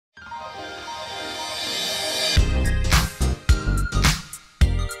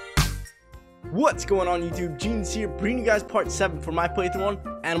What's going on YouTube? Gene's here, bringing you guys part 7 for my playthrough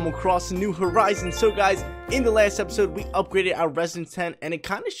on Animal Crossing New Horizons. So guys, in the last episode we upgraded our residence tent and it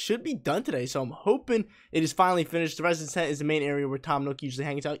kind of should be done today, so I'm hoping it is finally finished. The residence tent is the main area where Tom Nook usually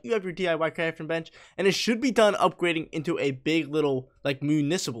hangs out. You have your DIY crafting bench and it should be done upgrading into a big little like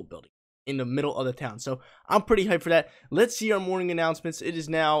municipal building in the middle of the town. So I'm pretty hyped for that. Let's see our morning announcements. It is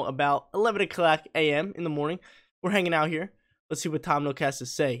now about 11 o'clock a.m. in the morning. We're hanging out here. Let's see what Tom Nook has to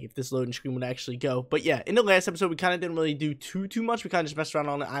say, if this loading screen would actually go. But yeah, in the last episode, we kind of didn't really do too much. We kind of just messed around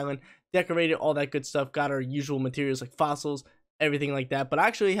on the island, decorated, all that good stuff, got our usual materials like fossils, everything like that. But I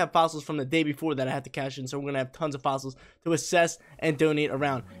actually have fossils from the day before that I had to cash in, so we're going to have tons of fossils to assess and donate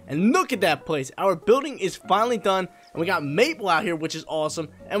around. And look at that place. Our building is finally done, and we got Mabel out here, which is awesome.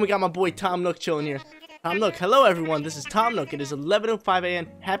 And we got my boy Tom Nook chilling here. Tom Nook, hello everyone, this is Tom Nook. It is 11:05 a.m.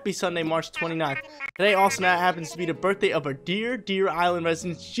 Happy Sunday, March 29th. Today also now happens to be the birthday of our dear island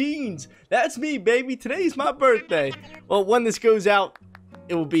resident, Jeans. That's me, baby. Today's my birthday. Well, when this goes out,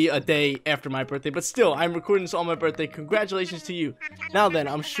 it will be a day after my birthday, but still, I'm recording this on my birthday. Congratulations to you. Now then,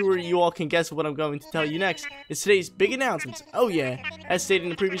 I'm sure you all can guess what I'm going to tell you next. It's today's big announcements. Oh yeah, as stated in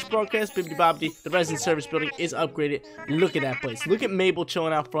the previous broadcast, Bibbidi Bobbidi, the resident service building is upgraded. Look at that place. Look at Mabel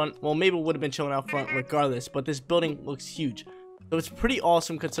chilling out front. Well, Mabel would have been chilling out front regardless, but this building looks huge. So it's pretty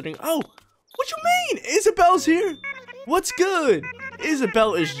awesome considering. Oh, what you mean? Isabel's here? What's good?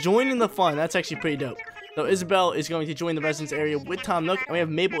 Isabel is joining the fun. That's actually pretty dope. So Isabel is going to join the residence area with Tom Nook, and we have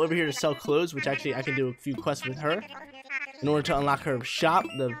Mabel over here to sell clothes, which actually I can do a few quests with her in order to unlock her shop,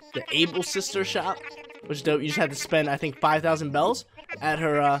 the Able Sister shop, which is dope. You just have to spend, I think, 5,000 bells at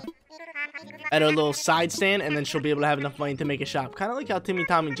her little side stand, and then she'll be able to have enough money to make a shop. Kind of like how Timmy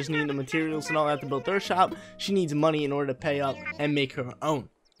Tommy just needed the materials and all that to build their shop. She needs money in order to pay up and make her own.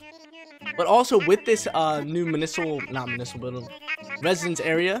 But also with this new residence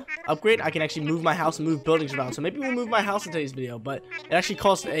area upgrade, I can actually move my house and move buildings around. So maybe we'll move my house in today's video, but it actually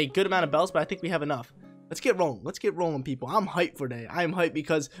costs a good amount of bells, but I think we have enough. Let's get rolling. Let's get rolling, people. I'm hyped for today. I am hyped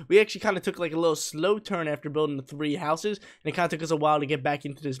because we actually kind of took like a little slow turn after building the 3 houses, and it kind of took us a while to get back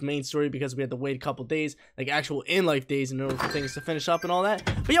into this main story because we had to wait a couple days, like actual in-life days, in order for things to finish up and all that.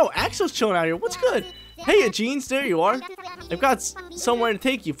 But yo, Axel's chilling out here. What's good? Hey, Jeans, there you are. I've got somewhere to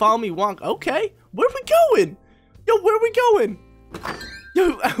take you. Follow me, Wonk. Okay, where are we going? Yo, where are we going?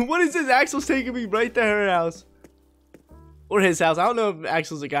 Yo, what is this? Axel's taking me right to her house. Or his house. I don't know if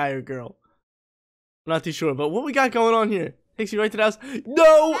Axel's a guy or a girl. I'm not too sure, but what we got going on here? Takes you right to the house.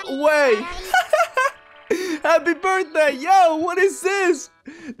 No way! Happy birthday! Yo, what is this?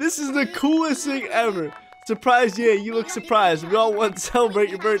 This is the coolest thing ever. Surprise, yeah, you look surprised. We all want to celebrate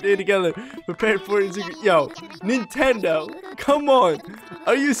your birthday together. Prepared for it. Yo, Nintendo, come on.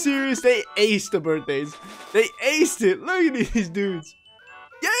 Are you serious? They aced the birthdays. They aced it. Look at these dudes.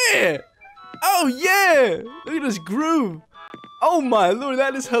 Yeah! Oh, yeah! Look at this groove. Oh, my Lord,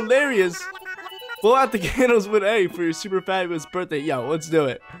 that is hilarious. Blow out the candles with A for your super fabulous birthday. Yo, let's do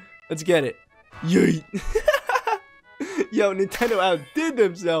it. Let's get it. Yeet. Yo, Nintendo outdid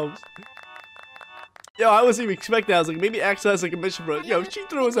themselves. Yo, I wasn't even expecting that. I was like, maybe Axel has like a mission, bro. Yo, she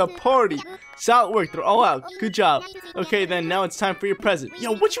throws a party. Solid work. They're all out. Good job. Okay, then now it's time for your present.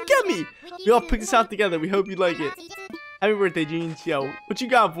 Yo, what you get me? We all picked this out together. We hope you like it. Happy birthday, Jeans. Yo, what you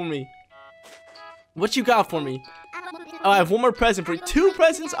got for me? What you got for me? Oh, I have one more present for you. 2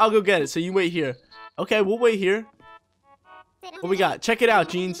 presents? I'll go get it. So you wait here. Okay, we'll wait here. What we got? Check it out,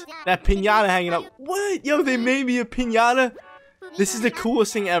 Jeans. That pinata hanging up. What? Yo, they made me a pinata? This is the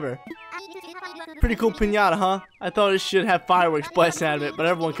coolest thing ever. Pretty cool pinata, huh? I thought it should have fireworks blasting out of it, but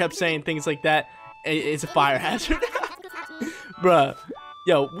everyone kept saying things like that. It's a fire hazard. Bruh.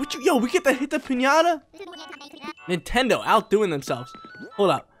 Yo, we get to hit the pinata? Nintendo outdoing themselves.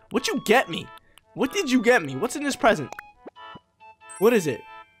 Hold up. What you get me? What did you get me? What's in this present? What is it?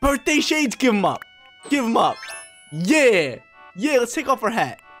 Birthday shades? Give them up. Give them up. Yeah. Yeah, let's take off our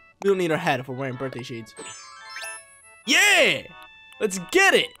hat. We don't need our hat if we're wearing birthday shades. Yeah. Let's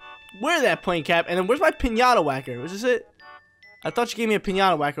get it. Wear that plain cap. And then where's my pinata whacker? Was this it? I thought you gave me a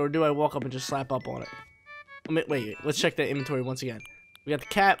pinata whacker, or do I walk up and just slap up on it? Wait. Let's check that inventory once again. We got the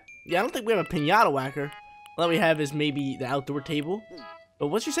cap. Yeah, I don't think we have a pinata whacker. All we have is maybe the outdoor table. But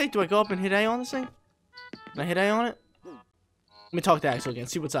what'd you say? Do I go up and hit A on this thing? Can I hit A on it? Let me talk to Axel again,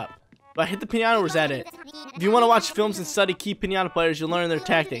 see what's up. Do I hit the pinata or is that it? If you want to watch films and study key pinata players, you'll learn their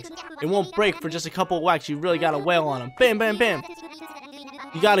tactics. It won't break for just a couple of whacks. You really got to wail on them. Bam, bam, bam.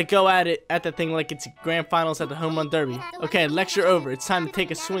 You got to go at that thing like it's grand finals at the home run derby. Okay, lecture over. It's time to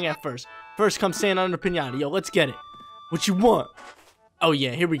take a swing at first. First, come stand under the pinata. Yo, let's get it. What you want? Oh,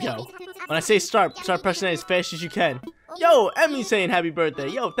 yeah, here we go. When I say start pressing it as fast as you can. Yo, Emmy's saying happy birthday.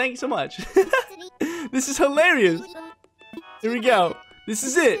 Yo, thank you so much. This is hilarious. Here we go. This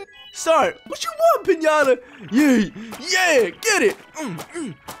is it. Start. What you want, Pinata? Yeah, yeah, get it.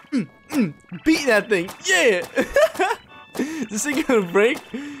 Beat that thing. Yeah. Is this thing gonna break?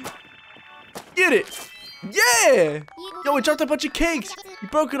 Get it. Yeah. Yo, we dropped a bunch of cakes. You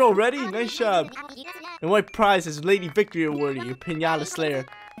broke it already. Nice job. And what prize is Lady Victory awarded you, Pinata Slayer?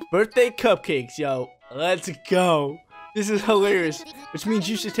 Birthday cupcakes, yo. Let's go. This is hilarious. Which means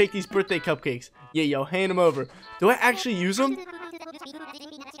you should take these birthday cupcakes. Yeah, yo, hand them over. Do I actually use them?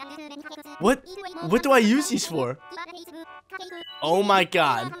 What do I use these for? Oh my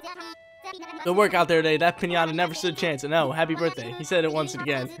god. Good work out there today. That Pinata never stood a chance. No, happy birthday. He said it once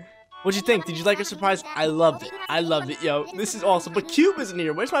again. What'd you think? Did you like our surprise? I loved it. I loved it, yo. This is awesome. But Cube isn't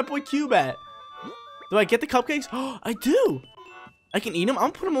here. Where's my boy Cube at? Do I get the cupcakes? Oh, I do. I can eat them.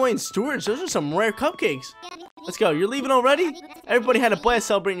 I'm putting them away in storage. Those are some rare cupcakes. Let's go. You're leaving already? Everybody had a blast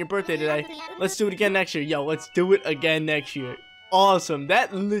celebrating your birthday today. Let's do it again next year. Yo, let's do it again next year. Awesome.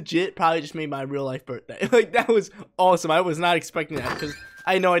 That legit probably just made my real life birthday. Like, that was awesome. I was not expecting that because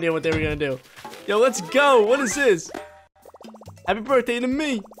I had no idea what they were going to do. Yo, let's go. What is this? Happy birthday to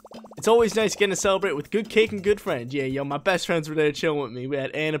me. It's always nice getting to celebrate with good cake and good friends. Yeah, yo, my best friends were there chilling with me. We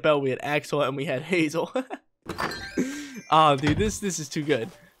had Annabelle, we had Axel, and we had Hazel. Oh, dude, this is too good.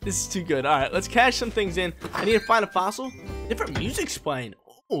 This is too good. All right, let's cash some things in. I need to find a fossil. Different music's playing.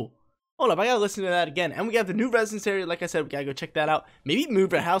 Oh, hold up, I gotta listen to that again. And we got the new residence area. Like I said, we gotta go check that out. Maybe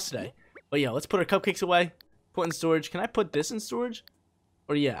move our house today. But yeah, let's put our cupcakes away. Put in storage. Can I put this in storage?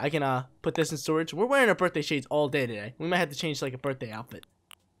 Or yeah, I can put this in storage. We're wearing our birthday shades all day today. We might have to change like a birthday outfit.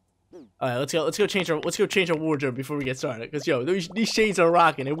 All right, let's go change our wardrobe before we get started. Cause yo, these shades are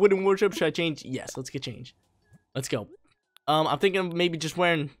rocking. A wooden wardrobe. Should I change? Yes, let's get changed. Let's go. I'm thinking of maybe just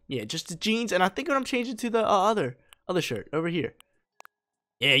wearing just the jeans, and I think I'm changing to the other shirt over here.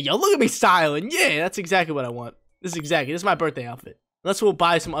 Yeah, yo, look at me styling. Yeah, that's exactly what I want. This is my birthday outfit. Unless we'll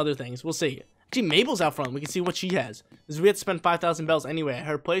buy some other things. We'll see. Actually, Mabel's out front. We can see what she has. Because we have to spend 5,000 bells anyway at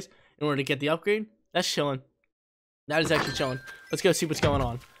her place in order to get the upgrade. That's chilling. That is actually chilling. Let's go see what's going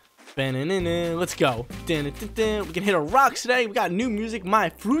on. Let's go. We can hit our rocks today. We got new music. My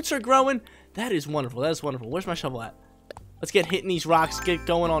fruits are growing. That is wonderful. That is wonderful. Where's my shovel at? Let's get hitting these rocks. Get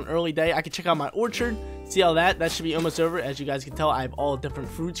going on early day. I can check out my orchard. See how that should be almost over. As you guys can tell, I have all different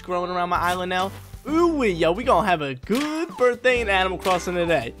fruits growing around my island now. Ooh, yo, we gonna have a good birthday in Animal Crossing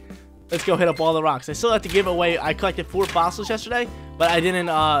today. Let's go hit up all the rocks. I still have to give away. I collected 4 fossils yesterday, but I didn't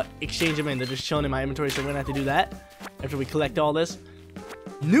exchange them in. They're just chilling in my inventory, so we're gonna have to do that after we collect all this.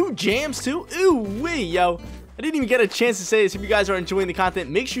 New jams too. Ooh wee, yo. I didn't even get a chance to say this. If you guys are enjoying the content,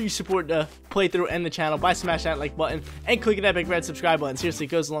 make sure you support the playthrough and the channel by smashing that like button and clicking that big red subscribe button. Seriously, it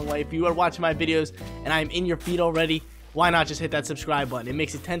goes a long way. If you are watching my videos and I'm in your feed already, why not just hit that subscribe button? It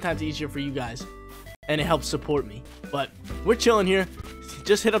makes it 10 times easier for you guys, and it helps support me. But we're chilling here.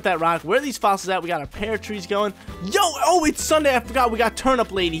 Just hit up that rock. Where are these fossils at? We got our pear trees going. Yo, oh, it's Sunday. I forgot we got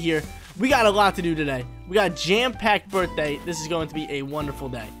Turnip Lady here. We got a lot to do today. We got a jam-packed birthday. This is going to be a wonderful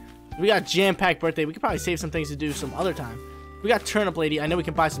day. We got jam-packed birthday. We could probably save some things to do some other time. We got Turnip Lady. I know we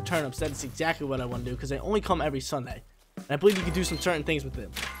can buy some turnips. That is exactly what I want to do because they only come every Sunday. And I believe you can do some certain things with them.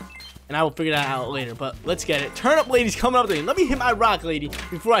 And I will figure that out later. But let's get it. Turnip Lady's coming up to me. Let me hit my rock, lady,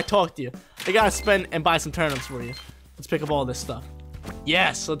 before I talk to you. I gotta spend and buy some turnips for you. Let's pick up all this stuff.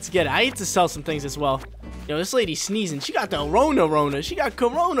 Yes, let's get it. I need to sell some things as well. Yo, this lady's sneezing. She got the Rona. She got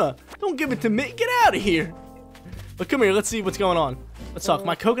Corona. Don't give it to me. Get out of here. But come here. Let's see what's going on. Let's talk.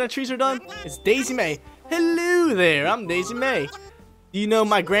 My coconut trees are done. It's Daisy May. Hello there. I'm Daisy May. Do you know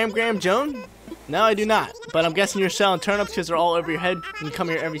my Gram Joan? No, I do not. But I'm guessing you're selling turnips because they're all over your head and you come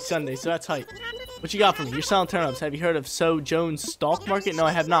here every Sunday. So that's hype. What you got for me? You're selling turnips. Have you heard of So Jones Stalk Market? No,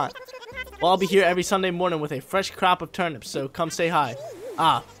 I have not. Well, I'll be here every Sunday morning with a fresh crop of turnips. So come say hi.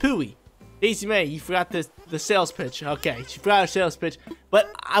 Ah, Pooey. Daisy May, you forgot the sales pitch. Okay, she forgot her sales pitch. But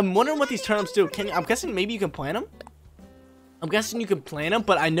I'm wondering what these turnips do. I'm guessing maybe you can plant them? I'm guessing you can plant them,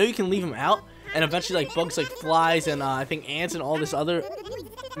 but I know you can leave them out. And eventually, like, bugs like flies and I think ants and all this other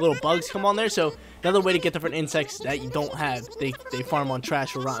little bugs come on there. So, another way to get different insects that you don't have. They farm on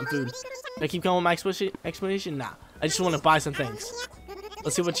trash or rotten food. Did I keep going with my explanation? Nah. I just want to buy some things.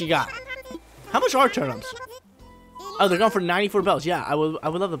 Let's see what you got. How much are turnips? Oh, they're going for 94 bells. Yeah, I would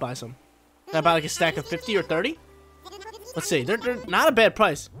love to buy some. Can I buy like a stack of 50 or 30? Let's see. They're not a bad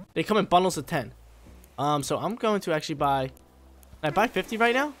price. They come in bundles of 10. So I'm going to actually buy... Can I buy 50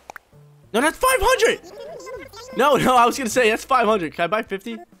 right now? No, that's 500! No, I was going to say that's 500. Can I buy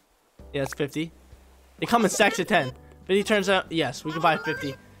 50? Yeah, it's 50. They come in stacks of 10. 50 turns out... Yes, we can buy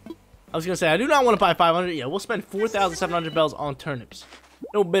 50. I was going to say, I do not want to buy 500. Yeah, we'll spend 4,700 bells on turnips.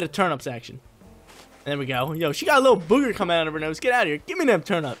 A little bit of turnips action. There we go. Yo, she got a little booger coming out of her nose. Get out of here. Give me them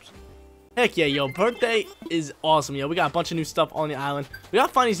turnips. Heck yeah, yo. Birthday is awesome, yo. We got a bunch of new stuff on the island. We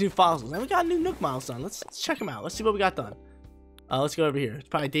gotta find these new fossils. And we got a new Nook milestone. Let's check them out. Let's see what we got done. Let's go over here. It's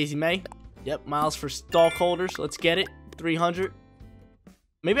probably Daisy May. Yep, miles for stalk holders. Let's get it. 300.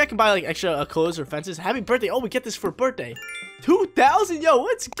 Maybe I can buy like extra clothes or fences. Happy birthday. Oh, we get this for birthday. 2,000. Yo,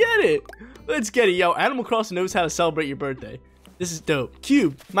 let's get it. Let's get it. Yo, Animal Crossing knows how to celebrate your birthday. This is dope.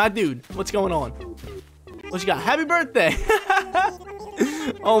 Cube, my dude, what's going on? What you got? Happy birthday!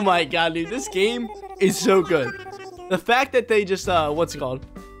 Oh my god, dude, this game is so good. The fact that they just, what's it called?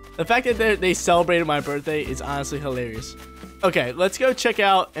 The fact that they celebrated my birthday is honestly hilarious. Okay, let's go check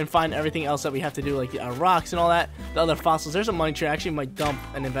out and find everything else that we have to do, like the rocks and all that. The other fossils. There's a money tree. I actually might dump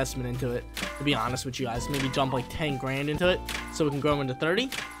an investment into it, to be honest with you guys. Maybe dump like 10 grand into it so we can grow them into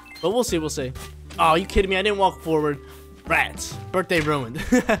 30. But we'll see, we'll see. Oh, are you kidding me? I didn't walk forward. Rats. Birthday ruined.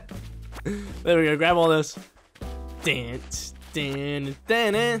 There we go. Grab all this. Dance.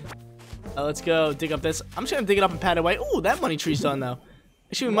 Let's go dig up this. I'm just going to dig it up and pat it away. Ooh, that money tree's done, though.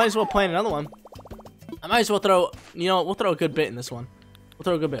 Actually, we might as well plant another one. I might as well throw, you know, we'll throw a good bit in this one. We'll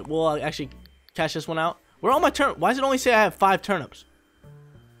throw a good bit. We'll actually cash this one out. Where are all my turnips? Why does it only say I have 5 turnips?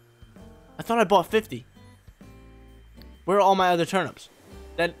 I thought I bought 50. Where are all my other turnips?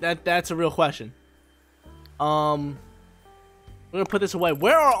 That's a real question. We're gonna put this away.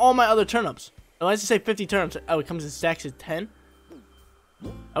 Where are all my other turnips? Oh, why does it say 50 turnips? Oh, it comes in stacks of 10.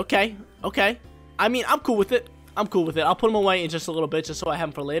 Okay, okay. I mean, I'm cool with it. I'm cool with it. I'll put them away in just a little bit, just so I have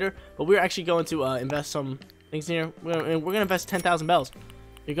them for later. But we're actually going to invest some things in here. We're gonna invest 10,000 bells.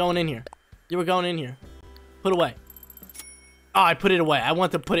 You're going in here. You were going in here. Put away. Oh, I put it away. I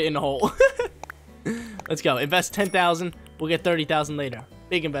want to put it in the hole. Let's go. Invest 10,000. We'll get 30,000 later.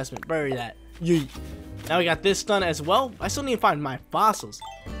 Big investment. Bury that. Yeet. Now we got this done as well. I still need to find my fossils.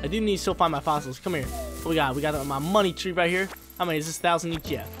 I do need to still find my fossils. Come here. What we got? We got my money tree right here. How many is this? 1,000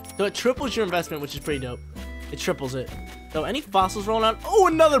 each? Yeah. So it triples your investment, which is pretty dope. It triples it. So any fossils rolling out? Oh,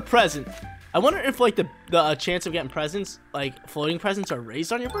 another present. I wonder if like the chance of getting presents, like floating presents, are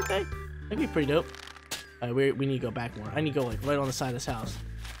raised on your birthday. That'd be pretty dope. All right, we need to go back more. I need to go like right on the side of this house.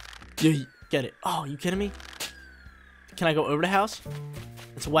 Yeah, get it. Oh, you kidding me? Can I go over the house?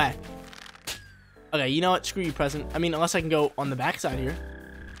 It's whack. Okay, you know what? Screw you, present. I mean, unless I can go on the back side here.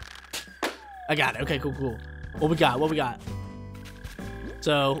 I got it. Okay, cool, cool. What we got? What we got?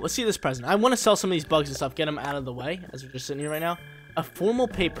 So, let's see this present. I want to sell some of these bugs and stuff. Get them out of the way as we're just sitting here right now. A formal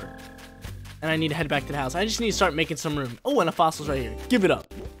paper. And I need to head back to the house. I just need to start making some room. Oh, and a fossil's right here. Give it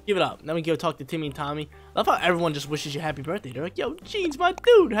up. Give it up. Then we go talk to Timmy and Tommy. I love how everyone just wishes you happy birthday. They're like, yo, Gene's my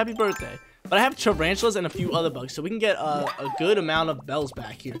dude. Happy birthday. But I have tarantulas and a few other bugs, so we can get a good amount of bells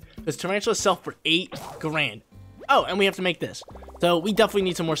back here. Because tarantulas sell for 8 grand. Oh, and we have to make this. So we definitely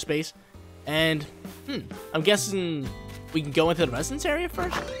need some more space. And, I'm guessing we can go into the residence area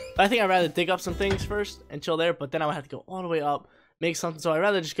first. But I think I'd rather dig up some things first and chill there. But then I would have to go all the way up, make something. So I'd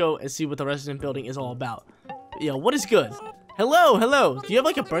rather just go and see what the resident building is all about. But, yo, what is good? Hello, hello. Do you have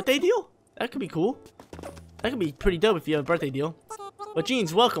like a birthday deal? That could be cool. That could be pretty dope if you have a birthday deal. But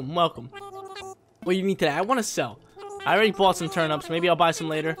Jeans, welcome, welcome. What do you need today? I want to sell. I already bought some turnips. Maybe I'll buy some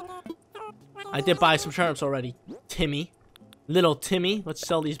later. I did buy some turnips already. Timmy. Little Timmy. Let's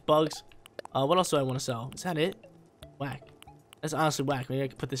sell these bugs. What else do I want to sell? Is that it? Whack. That's honestly whack. Maybe I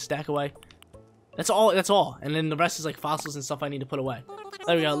can put this stack away. That's all. That's all. And then the rest is like fossils and stuff I need to put away.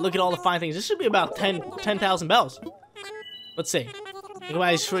 There we go. Look at all the fine things. This should be about 10,000 bells. Let's see.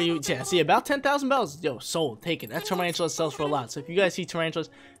 Guys, for you, yeah, see about 10,000 bells. Yo, sold. Take it. That tarantula sells for a lot. So if you guys see tarantulas,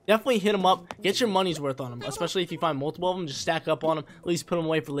 definitely hit them up. Get your money's worth on them. Especially if you find multiple of them, just stack up on them. At least put them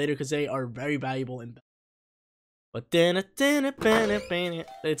away for later because they are very valuable. But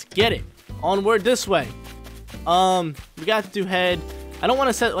let's get it. Onward this way. We got to head. I don't want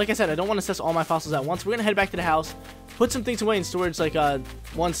to set, like I said, I don't want to set all my fossils at once. We're gonna head back to the house. Put some things away in storage, like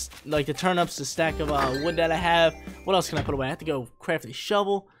once like the turnips, the stack of wood that I have. What else can I put away? I have to go craft a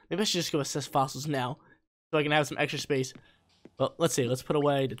shovel. Maybe I should just go assess fossils now, so I can have some extra space. Well, let's see. Let's put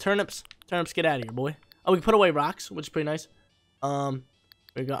away the turnips. Turnips, get out of here, boy. Oh, we can put away rocks, which is pretty nice. There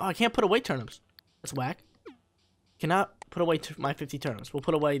we go. Oh, I can't put away turnips. That's whack. Cannot put away my 50 turnips. We'll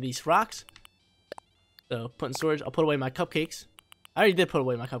put away these rocks. So put in storage. I'll put away my cupcakes. I already did put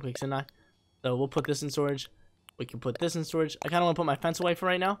away my cupcakes, didn't I? So we'll put this in storage. We can put this in storage. I kind of want to put my fence away for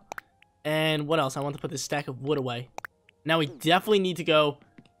right now. And what else? I want to put this stack of wood away. Now we definitely need to go.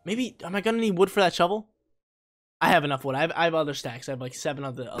 Maybe, am I going to need wood for that shovel? I have enough wood. I have other stacks. I have like 7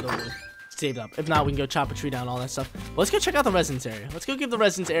 of the other wood. saved up. If not, we can go chop a tree down, all that stuff. But let's go check out the residence area. Let's go give the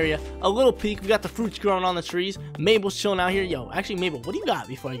residence area a little peek. We got the fruits growing on the trees. Mabel's chilling out here. Yo, actually, Mabel, what do you got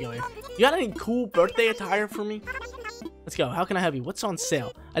before I go here? You got any cool birthday attire for me? Let's go. How can I help you? What's on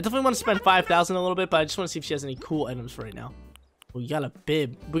sale? I definitely want to spend 5,000 a little bit, but I just want to see if she has any cool items for right now. We got a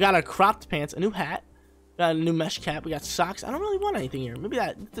bib. We got our cropped pants, a new hat. We got a new mesh cap. We got socks. I don't really want anything here. Maybe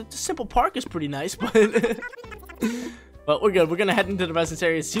the simple park is pretty nice, but but we're good. We're gonna head into the residence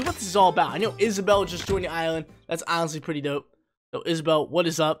area and see what this is all about. I know Isabel just joined the island. That's honestly pretty dope. So Isabel, what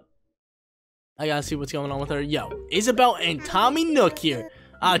is up? I gotta see what's going on with her. Yo, Isabel and Tommy Nook here.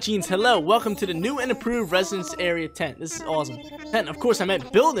 Jeans, hello. Welcome to the new and improved residence area tent. This is awesome. Tent, of course, I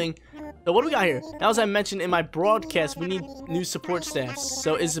meant building. So what do we got here? Now, as I mentioned in my broadcast, we need new support staff.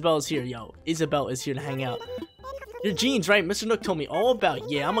 So Isabel is here. Yo, Isabel is here to hang out. Your jeans, right? Mr. Nook told me all about.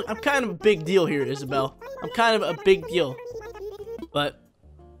 Yeah, I'm kind of a big deal here, Isabel. I'm kind of a big deal. But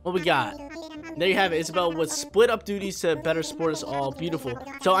what we got? There you have it. Isabel would split up duties to better support us all. Beautiful.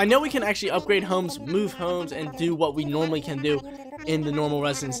 So I know we can actually upgrade homes, move homes, and do what we normally can do in the normal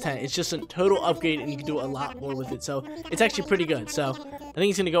residence tent. It's just a total upgrade, and you can do a lot more with it. So it's actually pretty good. So I think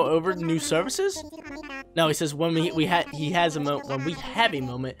he's gonna go over new services. No, he says when we have a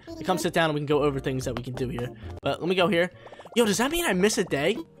moment, to come sit down and we can go over things that we can do here. But let me go here. Yo, does that mean I miss a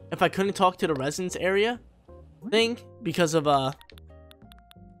day if I couldn't talk to the residence area thing because of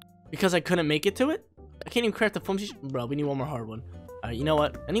because I couldn't make it to it? I can't even craft the foam sheet. Bro, we need one more hardwood. Alright, you know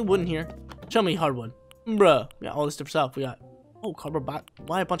what? I need wood in here. Show me hardwood. Bro, we got all this different stuff. We got, oh, cardboard box.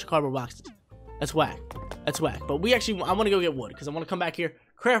 Why a bunch of cardboard boxes? That's whack. That's whack. But we actually, I want to go get wood because I want to come back here,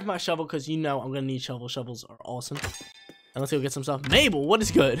 craft my shovel because you know I'm going to need shovels. Shovels are awesome. And let's go get some stuff. Mabel, what is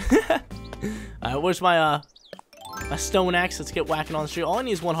good? Alright, where's my, my stone axe? Let's get whacking on the street. All I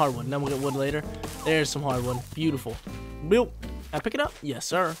need is one hardwood, and then we'll get wood later. There's some hardwood. Beautiful. Built. Can I pick it up? Yes,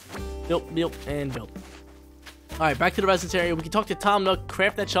 sir. Built, built, and built. Alright, back to the residence area. We can talk to Tom Nook,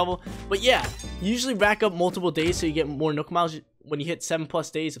 craft that shovel. But yeah, you usually rack up multiple days so you get more Nook miles. When you hit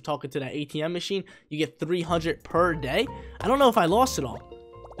 7+ days of talking to that ATM machine, you get 300 per day. I don't know if I lost it all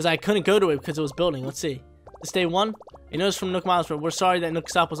because I couldn't go to it because it was building. Let's see. This day 1. You notice from Nook Miles, we're sorry that Nook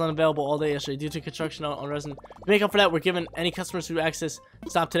Stop was unavailable all day yesterday due to construction on resident. To make up for that, we're giving any customers who access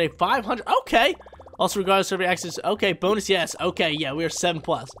Stop today 500. Okay. Also, regardless of every access. Okay. Bonus. Yes. Okay. Yeah, we are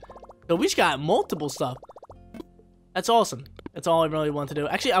 7+. So we just got multiple stuff. That's awesome. That's all I really want to do.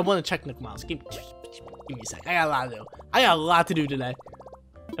 Actually, I want to check Nook Miles. Give me a sec. I got a lot to do. I got a lot to do today.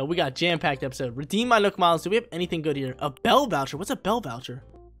 So we got jam-packed episode. Redeem my Nook Miles. Do we have anything good here? A Bell voucher. What's a Bell voucher?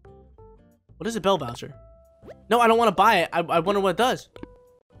 What is a Bell voucher? No, I don't want to buy it. I wonder what it does.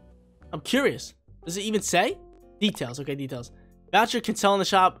 I'm curious. Does it even say? Details. Okay, details. Voucher can sell in the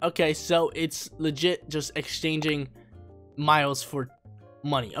shop. Okay, so it's legit just exchanging miles for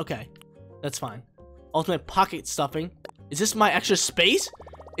money. Okay, that's fine. Ultimate pocket stuffing. Is this my extra space?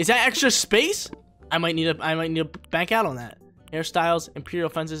 Is that extra space? I might need to bank out on that. Hairstyles, Imperial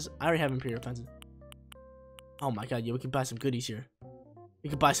fences. I already have Imperial fences. Oh my god, yeah, we can buy some goodies here. We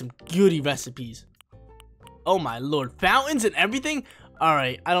can buy some goodie recipes. Oh my lord, fountains and everything. All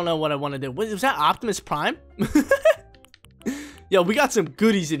right, I don't know what I want to do. Was that Optimus Prime? Yo, we got some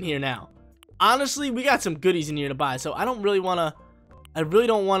goodies in here now. Honestly, we got some goodies in here to buy. So I don't really want to. I really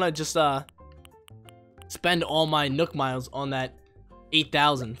don't want to just spend all my Nook miles on that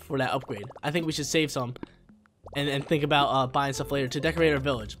 8,000 for that upgrade. I think we should save some and think about buying stuff later to decorate our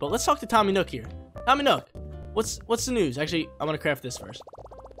village. But let's talk to Tommy Nook here. Tommy Nook, what's the news? Actually, I'm gonna craft this first.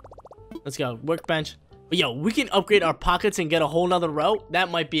 Let's go. Workbench. But yo, we can upgrade our pockets and get a whole nother row. That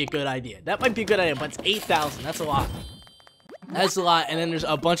might be a good idea. That might be a good idea, but it's 8,000. That's a lot. That's a lot. And then there's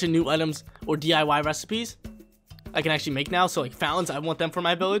a bunch of new items or DIY recipes I can actually make now. So like fountains, I want them for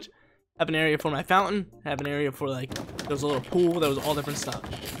my village. Have an area for my fountain. Have an area for like, there's a little pool. There was all different stuff.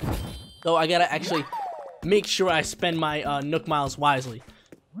 So I gotta actually make sure I spend my Nook miles wisely.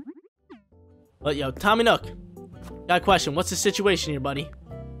 But yo, Tommy Nook, got a question. What's the situation here, buddy?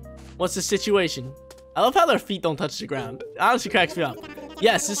 What's the situation? I love how their feet don't touch the ground. It honestly cracks me up.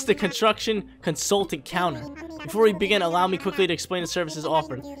 Yes, this is the construction consultant counter. Before we begin, allow me quickly to explain the services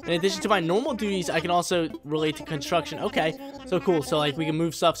offered. In addition to my normal duties, I can also relate to construction. Okay, so cool. So like we can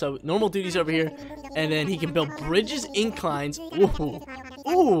move stuff. So normal duties over here, and then he can build bridges, inclines. Ooh,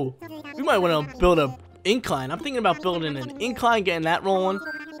 ooh. We might want to build a incline. I'm thinking about building an incline, getting that rolling,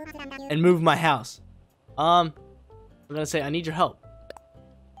 and move my house. I'm gonna say I need your help.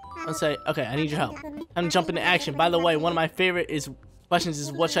 Let's say, okay, I need your help. Time to jump into action. By the way, one of my favorite questions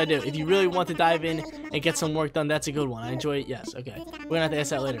is what should I do? If you really want to dive in and get some work done, that's a good one. I enjoy it. Yes, okay. We're gonna have to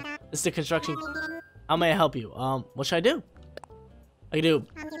ask that later. This is the construction. How may I help you? What should I do? I can do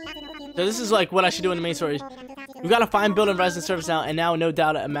So this is like what I should do in the main story. We've got to find, build, and resident service now, and now no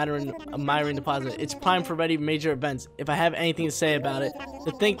doubt a mining deposit. It's prime for ready major events. If I have anything to say about it,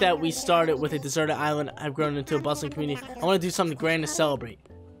 to think that we started with a deserted island, have grown into a bustling community. I want to do something grand to celebrate.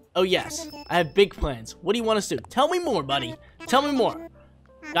 Oh yes, I have big plans. What do you want us to do? Tell me more, buddy. Tell me more.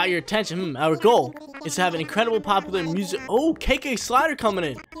 Got your attention. Our goal is to have an incredible popular music. Oh, KK Slider coming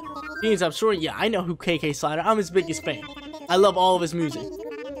in. Means I'm sure. Yeah, I know who KK Slider. I'm his biggest fan. I love all of his music.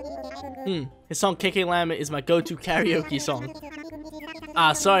 His song KK Lammet is my go-to karaoke song.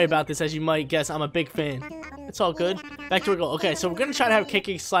 Sorry about this. As you might guess, I'm a big fan. It's all good. Back to our goal. Okay, so we're gonna try to have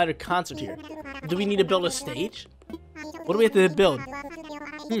KK Slider concert here. Do we need to build a stage? What do we have to build?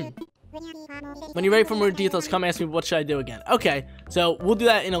 When you're ready for more details, come ask me what should I do again. Okay, so we'll do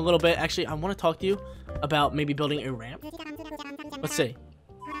that in a little bit. Actually, I want to talk to you about maybe building a ramp. Let's see.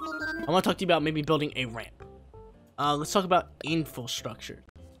 I want to talk to you about maybe building a ramp. Let's talk about infrastructure.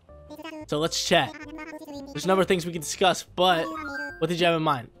 So let's chat. There's a number of things we can discuss, but what did you have in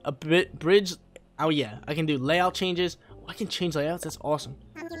mind? A bridge? Oh yeah, I can do layout changes. Oh, I can change layouts. That's awesome.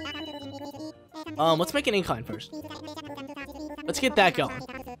 Let's make an incline first. Let's get that going.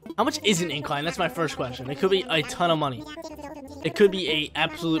 How much is an incline? That's my first question. It could be a ton of money. It could be a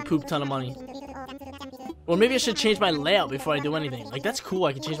absolute poop ton of money. Or maybe I should change my layout before I do anything. Like, that's cool.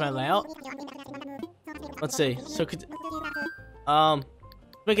 I can change my layout. Let's see. So could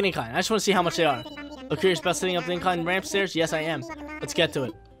make an incline. I just want to see how much they are. Look, curious about setting up the incline ramp stairs? Yes, I am. Let's get to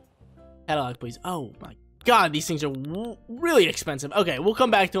it. Catalog, please. Oh my god, these things are really expensive. Okay, we'll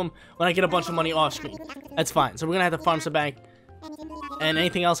come back to them when I get a bunch of money off screen. That's fine. So we're gonna have to farm some bank. And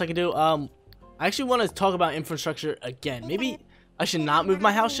anything else I can do? I actually want to talk about infrastructure again. Maybe I should not move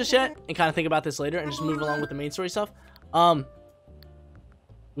my house just yet and kind of think about this later and just move along with the main story stuff.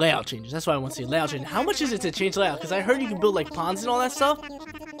 Layout changes. That's what I want to see. Layout changes. How much is it to change layout? Because I heard you can build like ponds and all that stuff.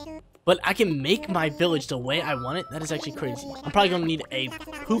 But I can make my village the way I want it. That is actually crazy. I'm probably going to need a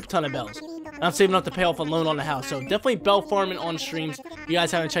poop ton of bells. And I'm saving up to pay off a loan on the house. So definitely bell farming on streams. If you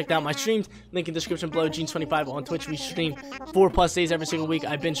guys haven't checked out my streams, link in the description below. Jeans25 on Twitch. We stream 4+ days every single week.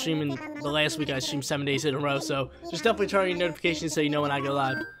 I've been streaming the last week. I streamed 7 days in a row. So just definitely turn on your notifications so you know when I go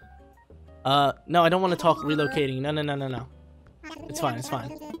live. No, I don't want to talk relocating. No. It's fine. It's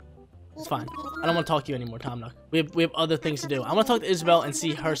fine. It's fine. I don't want to talk to you anymore, Tom Nook. We have other things to do. I want to talk to Isabel and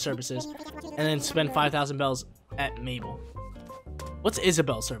see her services, and then spend 5,000 bells at Mabel. What's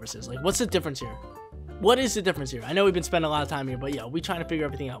Isabel's services? Like, what's the difference here? What is the difference here? I know we've been spending a lot of time here, but yeah, we trying to figure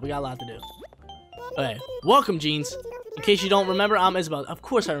everything out. We got a lot to do. Okay, welcome, Jeans. In case you don't remember, I'm Isabel. Of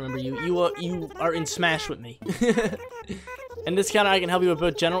course I remember you. You are in Smash with me. In this counter, I can help you with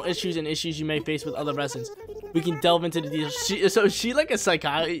both general issues and issues you may face with other residents. We can delve into the details. So is she like a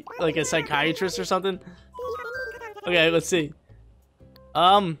psychiatrist or something? Okay, let's see.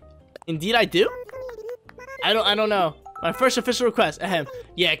 Indeed I do. I don't know. My first official request. Ahem.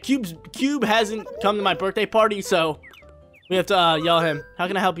 Yeah, Cube hasn't come to my birthday party, so we have to yell at him. How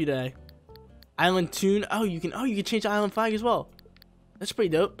can I help you today? Island tune. Oh, you can change the island flag as well. That's pretty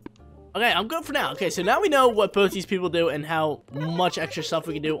dope. Okay, I'm good for now. Okay, so now we know what both these people do and how much extra stuff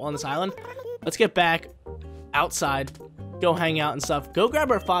we can do on this island. Let's get back outside, go hang out and stuff. Go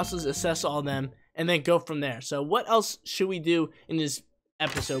grab our fossils, assess all of them, and then go from there. So what else should we do in this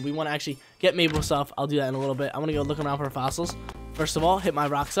episode? We want to actually get Mabel stuff. I'll do that in a little bit. I want to go look around for fossils. First of all, hit my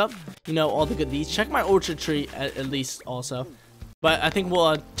rocks up. You know, all the good deeds. Check my orchard tree at least also. But I think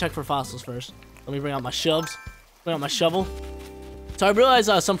we'll check for fossils first. Let me bring out my shoves. Bring out my shovel. So I realize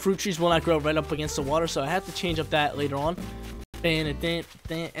some fruit trees will not grow right up against the water, so I have to change up that later on. And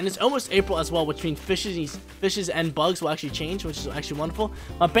it's almost April as well, which means fishes and bugs will actually change, which is actually wonderful.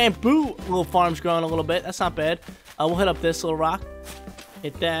 My bamboo little farm's growing a little bit. That's not bad. We'll hit up this little rock.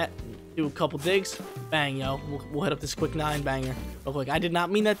 Hit that. Do a couple digs. Bang, yo. We'll hit up this quick 9 banger real quick. I did not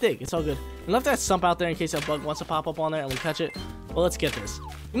mean that dig. It's all good. I left that stump out there in case a bug wants to pop up on there and we'll catch it. Well, let's get this.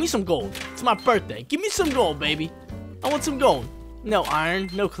 Give me some gold. It's my birthday. Give me some gold, baby. I want some gold. No iron,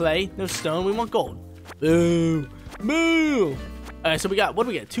 no clay, no stone. We want gold. Boo. Boo. Alright, so we got, what do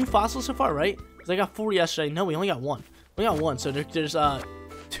we get? 2 fossils so far, right? Because I got 4 yesterday. No, we only got 1. We got 1. So there's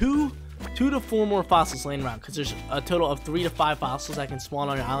 2 to 4 more fossils laying around. Because there's a total of 3 to 5 fossils that can spawn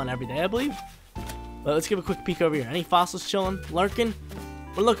on your island every day, I believe. But let's give a quick peek over here. Any fossils chilling, lurking?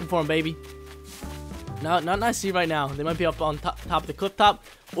 We're looking for them, baby. No, not I see right now. They might be up on top of the cliff top,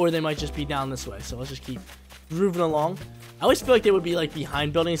 or they might just be down this way. So let's just keep moving along. I always feel like they would be like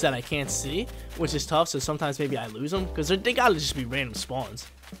behind buildings that I can't see, which is tough. So sometimes maybe I lose them because they gotta just be random spawns.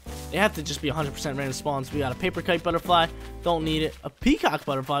 They have to just be 100% random spawns. We got a paper kite butterfly, don't need it. A peacock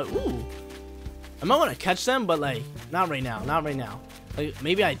butterfly, ooh. I might want to catch them, but like not right now, not right now. Like,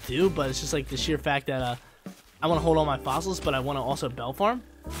 maybe I do, but it's just like the sheer fact that I want to hold all my fossils, but I want to also bell farm,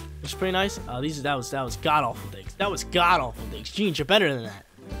 which is pretty nice. That was god awful things. That was god awful things. Genes, you're better than that.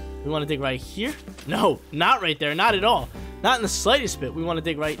 We want to dig right here. No, not right there. Not at all. Not in the slightest bit. We want to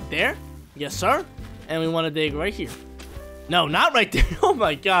dig right there. Yes, sir. And we want to dig right here. No, not right there. Oh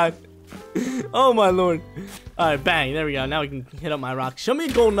my god. Oh my lord. All right, bang. There we go. Now we can hit up my rock. Show me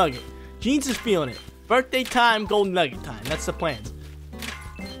a gold nugget. Genes is feeling it. Birthday time, gold nugget time. That's the plans.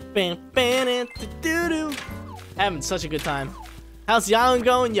 Having such a good time. How's the island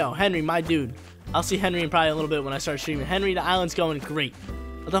going? Yo, Henry, my dude. I'll see Henry in probably a little bit when I start streaming. Henry, the island's going great.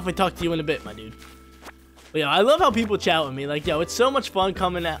 I'll definitely talk to you in a bit, my dude. But yeah, I love how people chat with me. Like, yo, it's so much fun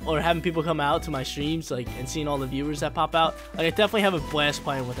coming at, or having people come out to my streams, like, and seeing all the viewers that pop out. Like, I definitely have a blast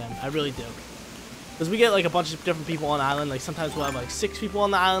playing with them. I really do. Because we get, like, a bunch of different people on the island. Like, sometimes we'll have, like, 6 people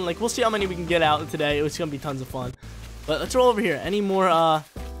on the island. Like, we'll see how many we can get out today. It's going to be tons of fun. But let's roll over here. Any more,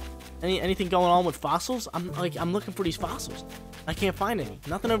 anything going on with fossils? I'm looking for these fossils. I can't find any.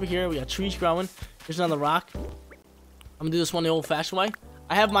 Nothing over here. We got trees growing. Here's another rock. I'm going to do this one the old-fashioned way.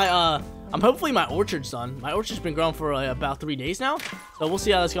 I have my, hopefully my orchard's done. My orchard's been growing for about 3 days now. So we'll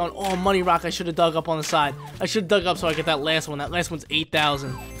see how that's going. Oh, money rock. I should have dug up on the side. I should have dug up so I get that last one. That last one's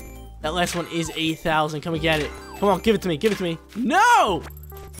 8,000. That last one is 8,000. Can we get it? Come on, give it to me. Give it to me. No!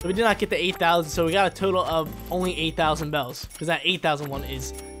 So we did not get the 8,000. So we got a total of only 8,000 bells. Because that 8,000 one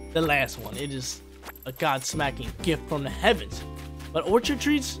is the last one. It is a god-smacking gift from the heavens. But orchard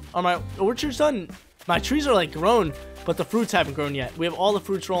trees, are my orchards done? My trees are like grown, but the fruits haven't grown yet. We have all the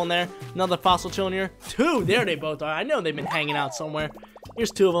fruits rolling there. Another fossil chilling here. 2, there they both are. I know they've been hanging out somewhere. Here's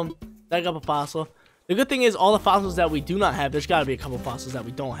 2 of them. Dug up a fossil. The good thing is all the fossils that we do not have, there's got to be a couple fossils that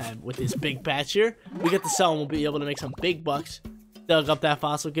we don't have with this big batch here. We get to sell them, we'll be able to make some big bucks. Dug up that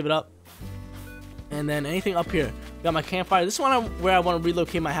fossil, give it up. And then anything up here. Got my campfire. This one where I want to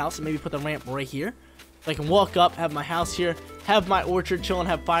relocate my house and maybe put the ramp right here. So I can walk up, have my house here, have my orchard chilling,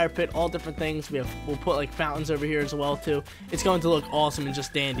 have fire pit, all different things. We'll put like fountains over here as well too. It's going to look awesome and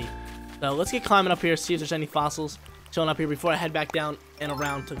just dandy. So let's get climbing up here, see if there's any fossils chilling up here before I head back down and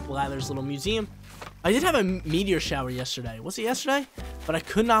around to Blather's little museum. I did have a meteor shower yesterday. Was it yesterday? But I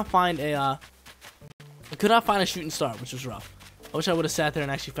could not find a shooting star, which was rough. I wish I would have sat there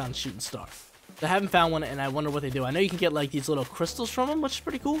and actually found a shooting star. I haven't found one, and I wonder what they do. I know you can get like these little crystals from them, which is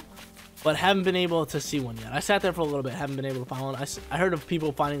pretty cool, but haven't been able to see one yet. I sat there for a little bit, haven't been able to find one. I heard of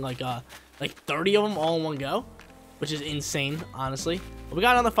people finding like 30 of them all in one go, which is insane, honestly. But we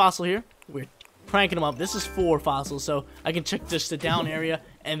got another fossil here. We're cranking them up. This is 4 fossils, so I can check just the down area,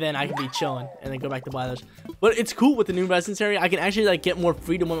 and then I can be chilling, and then go back to Blather's. But it's cool with the new residence area. I can actually like get more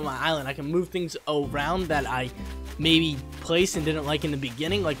freedom on my island. I can move things around that I maybe placed and didn't like in the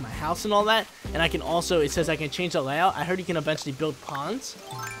beginning, like my house and all that. And I can also, it says I can change the layout. I heard you can eventually build ponds,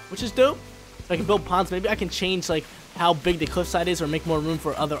 which is dope. So I can build ponds. Maybe I can change like how big the cliffside is or make more room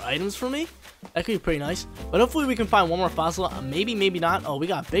for other items for me. That could be pretty nice. But hopefully we can find one more fossil. Maybe, maybe not. Oh, we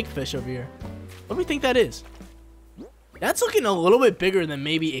got big fish over here. What do we think that is? That's looking a little bit bigger than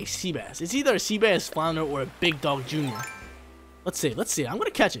maybe a sea bass. It's either a sea bass, flounder, or a big dog junior. Let's see. Let's see. I'm going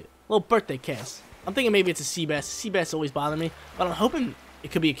to catch it. A little birthday cast. I'm thinking maybe it's a sea bass. Sea bass always bother me, but I'm hoping it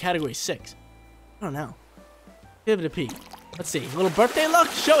could be a category 6. I don't know. Give it a peek. Let's see. A little birthday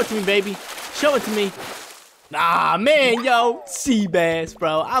luck? Show it to me, baby. Show it to me. Ah, man, yo. Sea bass,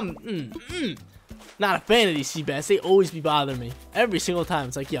 bro. I'm not a fan of these sea bass. They always be bothering me. Every single time.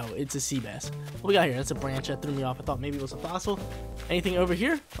 It's like, yo, it's a sea bass. What we got here? That's a branch that threw me off. I thought maybe it was a fossil. Anything over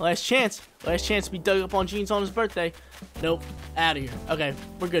here? Last chance. Last chance to be dug up on Gene's on his birthday. Nope. Out of here. Okay,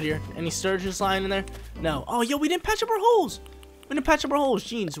 we're good here. Any sturgeons lying in there? No. Oh, yo, we didn't patch up our holes. We didn't patch up our holes.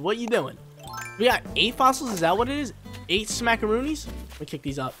 Genes, what you doing? We got 8 fossils. Is that what it is? 8 smackaroonies? Let me kick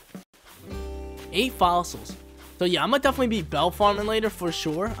these up. 8 fossils. So yeah, I'm gonna definitely be bell farming later for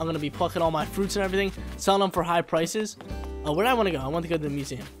sure. I'm gonna be plucking all my fruits and everything, selling them for high prices. Where do I want to go? I want to go to the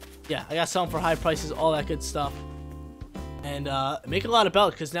museum. Yeah, I gotta sell them for high prices, all that good stuff. And make a lot of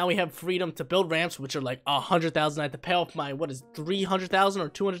bells, because now we have freedom to build ramps, which are like 100,000. I have to pay off my, what is $300,000 or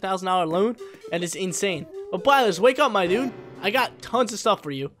 $200,000 loan, and it's insane. But Blather's, wake up, my dude. I got tons of stuff for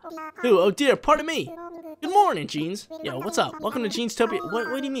you. Ooh, oh dear, pardon me. Good morning, Genes. Yo, what's up? Welcome to Genestopia.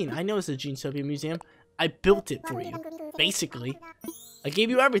 What do you mean? I know it's a Genestopia museum. I built it for you, basically. I gave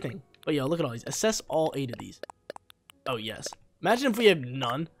you everything. But yo, look at all these. Assess all 8 of these. Oh, yes. Imagine if we have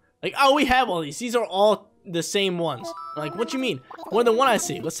none. Like, oh, we have all these. These are all the same ones. Like, what you mean? More than one I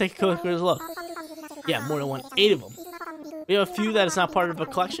see. Let's take a quick look. Yeah, more than one. 8 of them. We have a few that is not part of a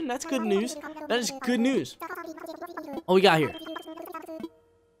collection. That's good news. That is good news. What we got here?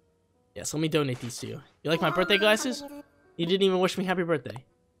 Yes, let me donate these to you. You like my birthday glasses? You didn't even wish me happy birthday.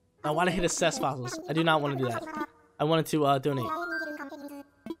 I want to hit assess fossils. I do not want to do that. I wanted to donate.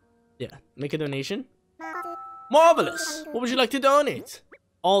 Yeah, make a donation. Marvelous. What would you like to donate?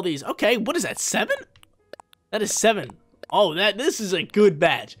 All these. Okay, what is that? 7? That is 7. Oh, this is a good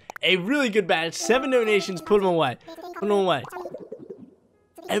badge. A really good badge. 7 donations. Put them away. Put them away.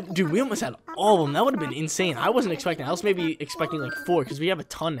 Dude, we almost had all of them. That would have been insane. I wasn't expecting. I was maybe expecting like 4 because we have a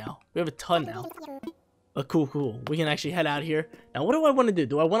ton now. We have a ton now. But cool. We can actually head out here. Now, what do I want to do?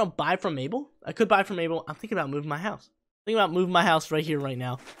 Do I want to buy from Mabel? I could buy from Mabel. I'm thinking about moving my house. I'm thinking about moving my house right here, right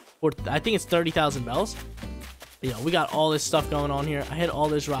now. Or I think it's 30,000 bells. But, yeah, we got all this stuff going on here. I hit all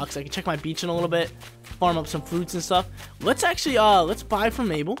those rocks. I can check my beach in a little bit. Farm up some fruits and stuff. Let's actually, let's buy from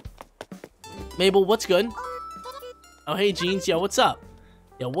Mabel. Mabel, what's good? Oh, hey, Jeans. Yo, what's up?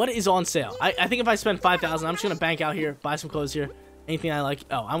 Yo, what is on sale? I think if I spend 5,000, I'm just going to bank out here, buy some clothes here. Anything I like.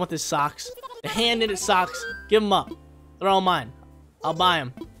 Oh, I want this socks. The hand-knitted socks. Give them up. They're all mine. I'll buy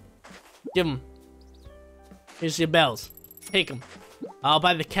them. Give them. Here's your bells. Take them. I'll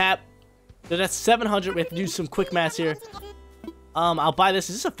buy the cap. So that's 700. We have to do some quick math here. I'll buy this.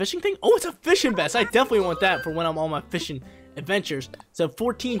 Is this a fishing thing? Oh, it's a fishing vest. I definitely want that for when I'm on my fishing adventures. So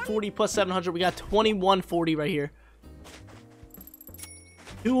 1440 plus 700. We got 2140 right here.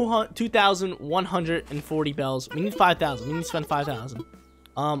 2,140 bells. We need 5,000. We need to spend 5,000. So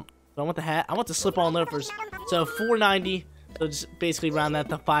I want the hat. I want the slip-on loafers. So 490. So just basically round that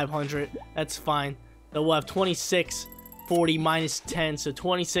to 500. That's fine. So we'll have 2640 minus 10. So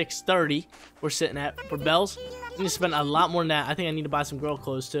 2630 we're sitting at for bells. I need to spend a lot more than that. I think I need to buy some girl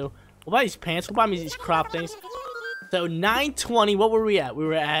clothes too. We'll buy these pants. We'll buy me these crop things. So 920. What were we at? We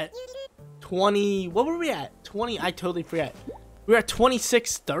were at 20. What were we at? 20. I totally forget. We were at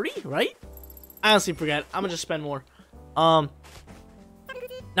 2630, right? I honestly forget. I'm gonna just spend more. No,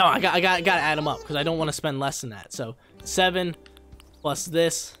 I gotta add them up because I don't want to spend less than that. So 7 plus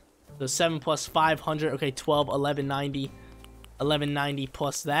this. So 7 plus 500. Okay, 12, 1190. 1190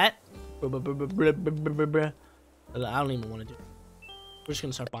 plus that. I don't even want to do it. We're just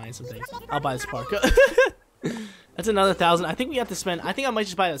gonna start buying some things. I'll buy this parka. That's another 1,000. I think we have to spend. I think I might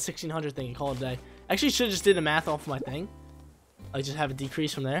just buy that 1,600 thing and call it a day. Actually, should have just did the math off my thing. I just have a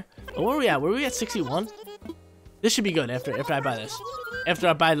decrease from there. But where are we at? Were we at 61? This should be good after I buy this. After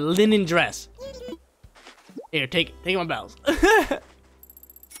I buy the linen dress. Here, take my bells.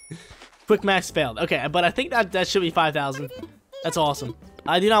 Quick max failed. Okay, but I think that should be 5,000. That's awesome.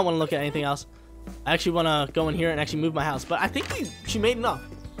 I do not want to look at anything else. I actually want to go in here and actually move my house. But I think she made enough.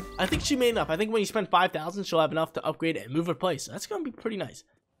 I think she made enough. I think when you spend 5,000, she'll have enough to upgrade it and move her place. So that's going to be pretty nice.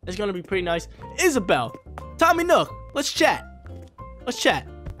 It's going to be pretty nice. Isabel, Tommy Nook, let's chat. Let's chat.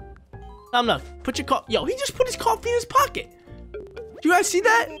 Tom Nook, put your coffee. Yo, he just put his coffee in his pocket. Do you guys see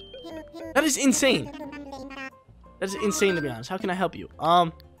that? That is insane. That is insane, to be honest. How can I help you?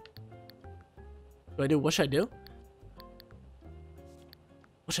 What should I do?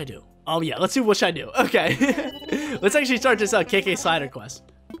 What should I do? Oh, yeah, let's do what should I do. Okay. Let's actually start this KK slider quest.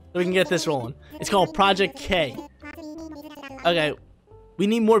 So we can get this rolling. It's called Project K. Okay. We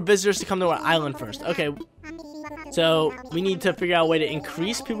need more visitors to come to our island first. Okay. So we need to figure out a way to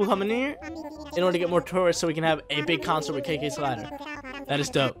increase people coming in here in order to get more tourists so we can have a big concert with KK Slider. That is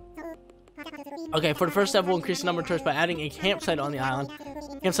dope. Okay, for the first step, we'll increase the number of tourists by adding a campsite on the island.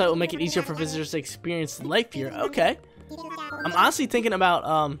 Campsite will make it easier for visitors to experience life here. Okay. I'm honestly thinking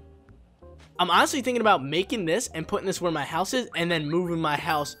about making this and putting this where my house is and then moving my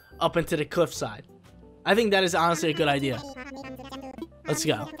house up into the cliffside. I think that is honestly a good idea. Let's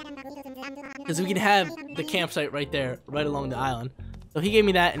go. Because we can have the campsite right there, right along the island. So he gave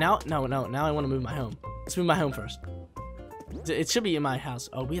me that, and now I want to move my home. Let's move my home first. It should be in my house.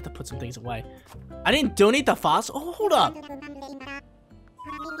 Oh, we have to put some things away. I didn't donate the fossils. Oh, hold up.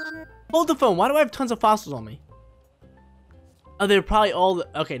 Hold the phone. Why do I have tons of fossils on me? Oh, they're probably all...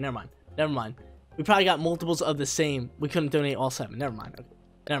 Okay, never mind. Never mind. We probably got multiples of the same. We couldn't donate all 7. Never mind. Okay.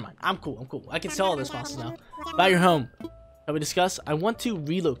 Never mind. I'm cool. I'm cool. I can sell all those fossils now. Buy your home. Shall we discuss? I want to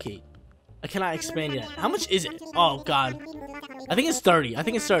relocate. I cannot expand yet. How much is it? Oh, God. I think it's 30. I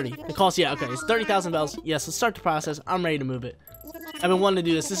think it's 30. The cost, yeah, okay. It's 30,000 bells. Yes, let's start the process. I'm ready to move it. I've been wanting to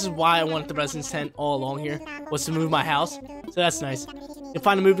do this. This is why I wanted the residence tent all along here, was to move my house. So that's nice. You'll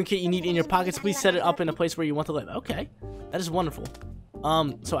find a moving kit you need in your pockets. Please set it up in a place where you want to live. Okay. That is wonderful.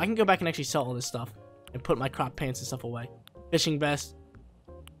 So I can go back and actually sell all this stuff and put my crop pants and stuff away. Fishing vest.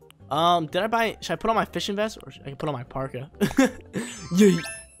 Should I put on my fishing vest or should I put on my parka? Yeah.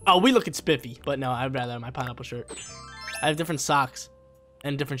 Oh, we looking spiffy, but no, I'd rather have my pineapple shirt. I have different socks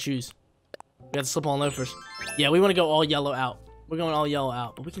and different shoes. We got the slip-on loafers. Yeah, we want to go all yellow out. We're going all yellow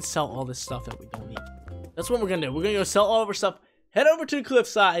out, but we can sell all this stuff that we don't need. That's what we're gonna do. We're gonna go sell all of our stuff. Head over to the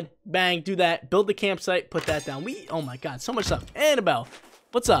cliffside. Bang, do that. Build the campsite. Put that down. Oh my god, so much stuff. Annabelle,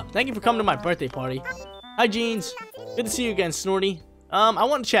 what's up? Thank you for coming to my birthday party. Hi, Jeans. Good to see you again, Snorty. I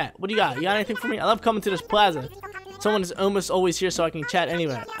want to chat. What do you got? You got anything for me? I love coming to this plaza. Someone is almost always here so I can chat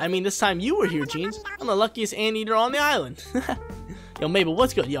anywhere. I mean, this time you were here, Jeans. I'm the luckiest anteater on the island. Yo, Mabel,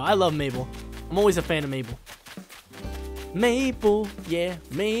 what's good? Yo, I love Mabel. I'm always a fan of Mabel. Mabel, yeah,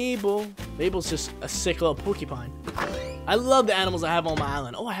 Mabel. Mabel's just a sick little porcupine. I love the animals I have on my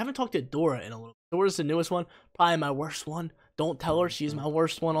island. Oh, I haven't talked to Dora in a little. Dora's the newest one. Probably my worst one. Don't tell her she's my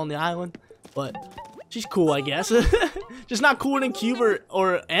worst one on the island. But she's cool, I guess. Just not cooler than Cube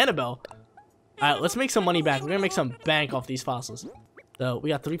or Annabelle. Alright, let's make some money back. We're gonna make some bank off these fossils. So, we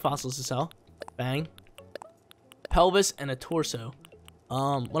got 3 fossils to sell. Bang. Pelvis and a torso.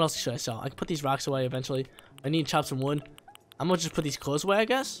 What else should I sell? I can put these rocks away eventually. I need to chop some wood. I'm gonna just put these clothes away, I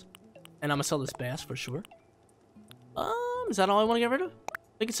guess. And I'm gonna sell this bass for sure. Is that all I want to get rid of?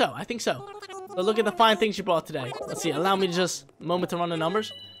 I think so. So look at the fine things you brought today. Let's see, allow me to just a moment to run the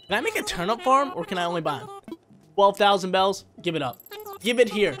numbers. Can I make a turnip farm or can I only buy them? 12,000 bells, give it up. Give it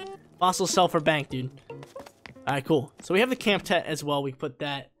here. Fossils sell for bank, dude. Alright, cool. So we have the camp tent as well. We can put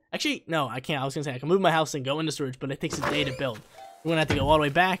that. Actually, no, I can't. I was gonna say I can move my house and go into storage, but it takes a day to build. We're gonna have to go all the way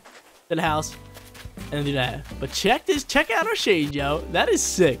back to the house and do that. But check out our shade, yo. That is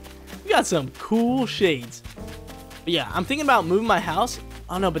sick. We got some cool shades. But yeah, I'm thinking about moving my house.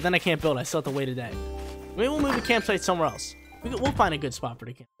 Oh no, but then I can't build. I still have to wait a day. Maybe we'll move the campsite somewhere else. We'll find a good spot for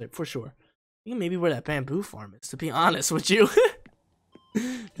the campsite for sure. Maybe where that bamboo farm is, to be honest with you.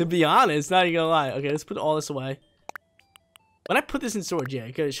 To be honest, not even gonna lie. Okay, let's put all this away. When I put this in storage, yeah,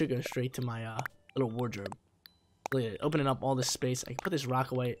 it should go straight to my little wardrobe. Look at it, opening up all this space. I can put this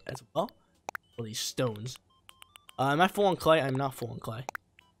rock away as well. All these stones. Am I full on clay? I'm not full on clay.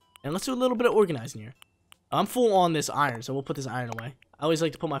 And let's do a little bit of organizing here. I'm full on this iron, so we'll put this iron away. I always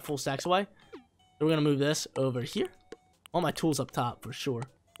like to put my full stacks away. So we're gonna move this over here. All my tools up top for sure.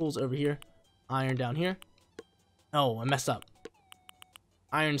 Tools over here. Iron down here. Oh, I messed up.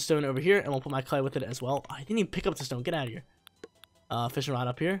 Iron stone over here, and we'll put my clay with it as well. Oh, I didn't even pick up the stone. Get out of here. Fishing rod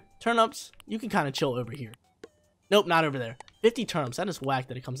up here. Turnips. You can kind of chill over here. Nope, not over there. 50 turnips. That is whack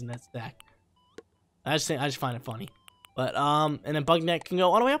that it comes in that stack. I just find it funny. But and then bug net can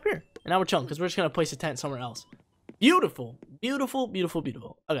go all the way up here. And now we're chilling because we're just gonna place a tent somewhere else. Beautiful, beautiful, beautiful,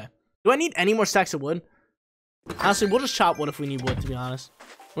 beautiful. Okay. Do I need any more stacks of wood? Honestly, we'll just chop wood if we need wood. To be honest,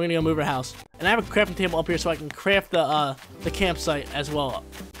 we're gonna go move our house. And I have a crafting table up here so I can craft the campsite as well.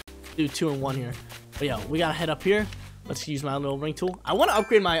 Do 2 in 1 here. But yeah, we gotta head up here. Let's use my little ring tool. I want to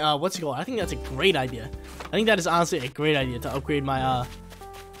upgrade my what's it called? I think that's a great idea. I think that is honestly a great idea to upgrade my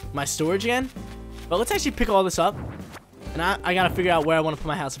my storage again. But let's actually pick all this up. And I gotta figure out where I want to put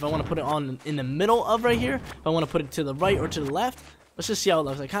my house. If I want to put it on in the middle of right here, if I want to put it to the right or to the left. Let's just see how it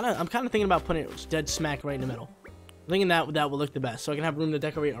looks. I'm kind of thinking about putting it dead smack right in the middle. I'm thinking that will look the best, so I can have room to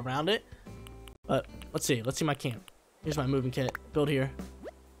decorate around it. But let's see my camp. Here's my moving kit. Build here.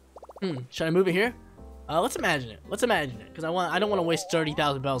 Should I move it here? Let's imagine it. Let's imagine it, because I don't want to waste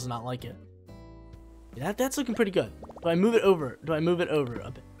 30,000 bells and not like it. Yeah, that's looking pretty good. Do I move it over? Do I move it over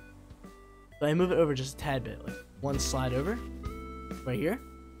a bit? Do I move it over just a tad bit? Like 1 slide over. Right here.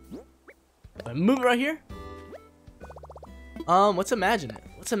 Do I move it right here? Let's imagine it.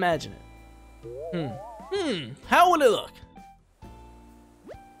 Let's imagine it. How would it look?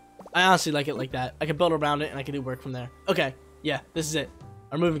 I honestly like it like that. I can build around it and I can do work from there. Okay, yeah, this is it.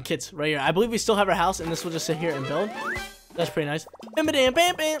 Our moving kits right here. I believe we still have our house and this will just sit here and build. That's pretty nice. Bam, bam,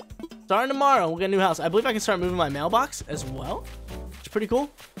 bam, bam. Starting tomorrow, we'll get a new house. I believe I can start moving my mailbox as well. It's pretty cool.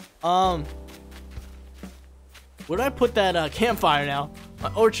 Where do I put that campfire now?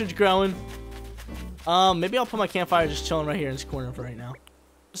 My orchard's growing. Maybe I'll put my campfire just chilling right here in this corner for right now.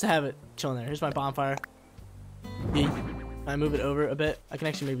 Just to have it chilling there. Here's my bonfire. Can I move it over a bit? I can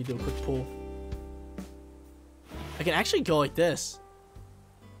actually maybe do a quick pull. I can actually go like this.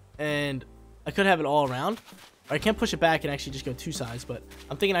 And I could have it all around. Or I can't push it back and actually just go 2 sides. But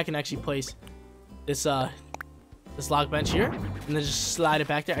I'm thinking I can actually place this this log bench here. And then just slide it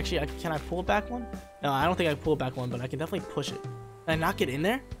back there. Actually, can I pull it back 1? No, I don't think I can pull it back 1. But I can definitely push it. Can I knock it in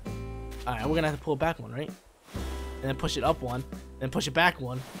there? Alright, we're going to have to pull it back 1, right? And then push it up 1. Then push it back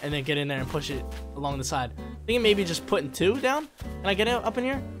 1. And then get in there and push it along the side. Thinking maybe just putting 2 down. Can I get it up in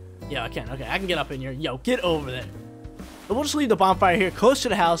here? Yeah, I can. Okay, I can get up in here. Yo, get over there. So we'll just leave the bonfire here, close to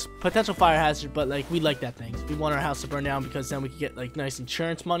the house. Potential fire hazard, but like we like that thing. We want our house to burn down because then we can get like nice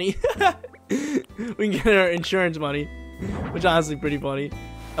insurance money. We can get our insurance money, which is honestly pretty funny.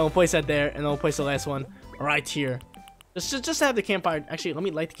 And we'll place that there, and then we'll place the last one right here. Just to have the campfire. Actually, let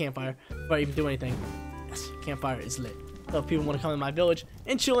me light the campfire before I even do anything. Yes, campfire is lit. So if people want to come to my village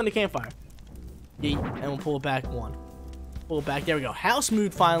and chill in the campfire. Yeet, and we'll pull it back one. Pull it back. There we go. House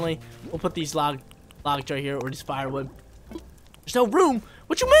moved finally. We'll put these logs right here, or just firewood. There's no room.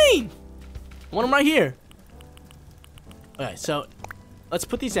 What you mean? I want them right here. Okay, so let's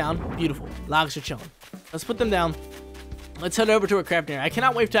put these down. Beautiful. Logs are chilling. Let's put them down. Let's head over to a crafting area. I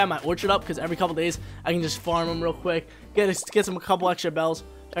cannot wait to have my orchard up because every couple days I can just farm them real quick. Get some a couple extra bells.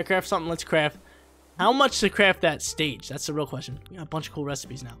 If I craft something, let's craft. How much to craft that stage? That's the real question. We got a bunch of cool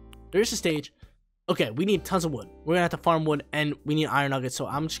recipes now. There's a stage. Okay, we need tons of wood. We're gonna have to farm wood, and we need iron nuggets. So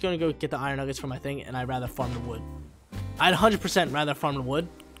I'm just gonna go get the iron nuggets for my thing, and I'd rather farm the wood. I'd 100% rather farm the wood.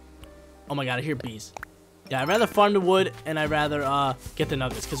 Oh my god, I hear bees. Yeah, I'd rather farm the wood, and I'd rather get the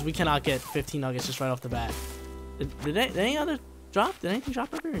nuggets, because we cannot get 15 nuggets just right off the bat. Did any other drop? Did anything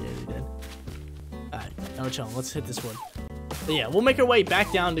drop over here? Yeah, they did. Alright, now we're chilling. Let's hit this wood. But yeah, we'll make our way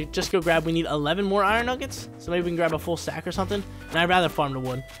back down to just go grab. We need 11 more iron nuggets, so maybe we can grab a full stack or something. And I'd rather farm the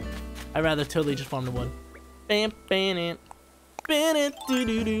wood. I'd rather totally just farm the wood. Bam, bam, bam, bam, doo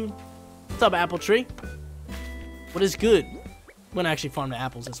doo doo. What's up, apple tree? What is good? I'm gonna actually farm the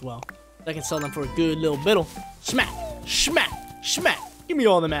apples as well. I can sell them for a good little biddle. Smack, smack, smack. Give me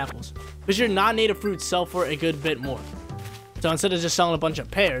all them apples. Because your non-native fruits sell for a good bit more. So instead of just selling a bunch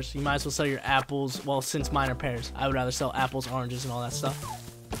of pears, you might as well sell your apples. Well, since mine are pears, I would rather sell apples, oranges, and all that stuff.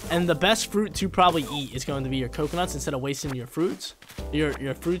 And the best fruit to probably eat is going to be your coconuts instead of wasting your fruits. Your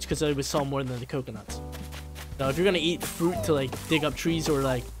fruits, because they would sell more than the coconuts. So if you're going to eat fruit to like dig up trees or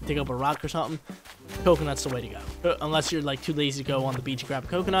like dig up a rock or something, coconut's the way to go. Unless you're like too lazy to go on the beach and grab a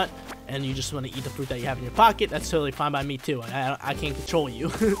coconut and you just want to eat the fruit that you have in your pocket, that's totally fine by me too. I can't control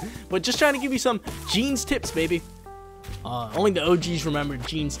you. But just trying to give you some Gene's tips, baby. Only the OGs remember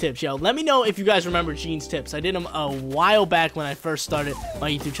Gene's tips. Yo, let me know if you guys remember Gene's tips. I did them a while back when I first started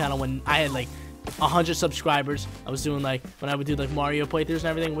my YouTube channel when I had like 100 subscribers. I was doing like, when I would do like Mario playthroughs and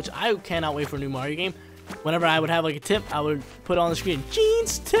everything, which I cannot wait for a new Mario game. Whenever I would have like a tip, I would put on the screen,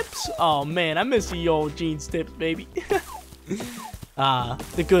 Gene's tips. Oh man, I miss the old Gene's tips, baby.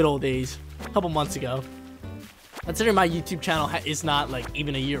 The good old days, a couple months ago. Considering my YouTube channel is not like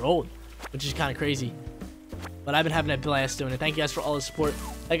even a year old, which is kind of crazy. But I've been having a blast doing it. Thank you guys for all the support.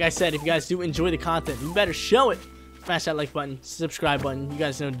 Like I said, if you guys do enjoy the content, you better show it. Smash that like button, subscribe button. You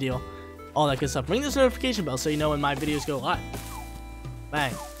guys know the deal. All that good stuff. Ring this notification bell so you know when my videos go live.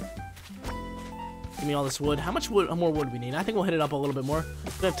 Bang. Give me all this wood. How much wood? How more wood do we need? I think we'll hit it up a little bit more.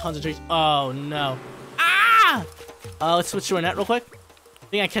 We have tons of trees. Oh no. Ah! Let's switch to our net real quick.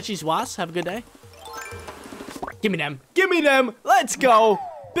 Think I catch these wasps? Have a good day. Give me them. Give me them. Let's go.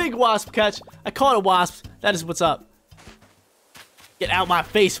 Big wasp catch. I caught a wasp. That is what's up. Get out my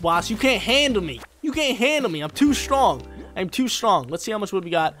face, wasp. You can't handle me. You can't handle me. I'm too strong. I'm too strong. Let's see how much wood we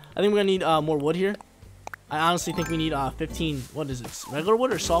got. I think we're gonna need more wood here. I honestly think we need 15. What is it? Regular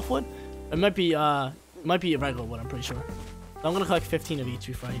wood or softwood? It might be a regular wood. I'm pretty sure. So I'm gonna collect 15 of each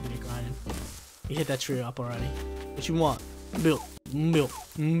before I even get grinding. You hit that tree up already. What you want? Milk, milk,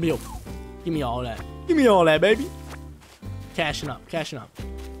 milk. Give me all that. Give me all that, baby. Cashing up, cashing up.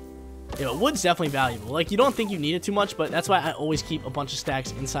 Yeah, wood's definitely valuable. Like, you don't think you need it too much, but that's why I always keep a bunch of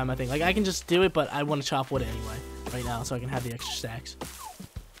stacks inside my thing. Like, I can just do it, but I want to chop wood anyway right now so I can have the extra stacks.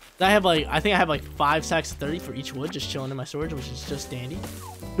 I have like, I think I have like 5 stacks of 30 for each wood just chilling in my storage, which is just dandy.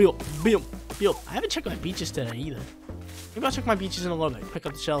 Build. I haven't checked my beaches today either. Maybe I'll check my beaches in a little bit. Pick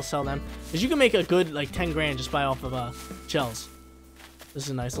up the shells, sell them. Because you can make a good like 10 grand just by off of shells. This is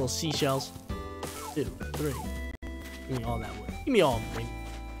a nice little seashells. 2, 3. Give me all that wood. Give me all of it.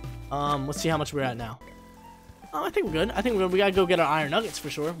 Let's see how much we're at now. I think we're good. I think we gotta go get our iron nuggets for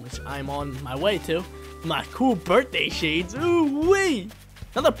sure, which I'm on my way to. My cool birthday shades. Ooh wee!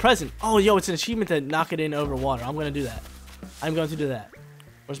 Another present. Oh, yo, it's an achievement to knock it in over water. I'm gonna do that. I'm going to do that.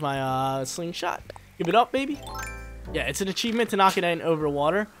 Where's my slingshot? Give it up, baby. Yeah, it's an achievement to knock it in over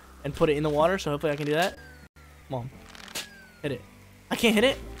water and put it in the water. So hopefully I can do that. Come on, hit it. I can't hit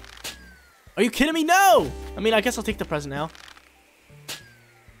it. Are you kidding me? No. I mean, I guess I'll take the present now.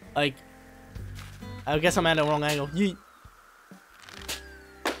 Like, I guess I'm at a wrong angle. Yeet.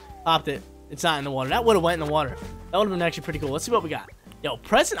 Popped it. It's not in the water. That would have went in the water. That would have been actually pretty cool. Let's see what we got. Yo,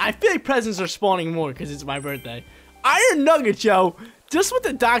 present. I feel like presents are spawning more because it's my birthday. Iron nuggets, yo. Just what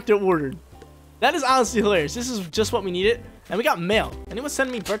the doctor ordered. That is honestly hilarious. This is just what we needed. And we got mail. Anyone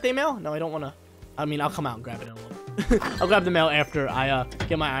send me birthday mail? No, I don't want to. I mean, I'll come out and grab it in a little bit. I'll grab the mail after I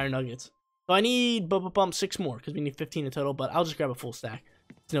get my iron nuggets. So I need 6 more because we need 15 in total. But I'll just grab a full stack.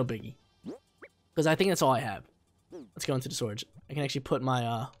 It's no biggie. Because I think that's all I have. Let's go into the storage. I can actually put my,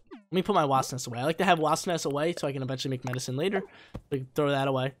 let me put my wasp nest away. I like to have wasp nests away so I can eventually make medicine later. We can throw that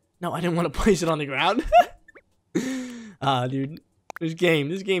away. No, I didn't want to place it on the ground. Dude. This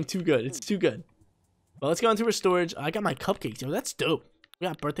game too good. It's too good. Well, let's go into our storage. I got my cupcakes. Yo, that's dope. We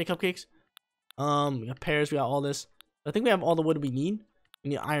got birthday cupcakes. We got pears. We got all this. I think we have all the wood we need. We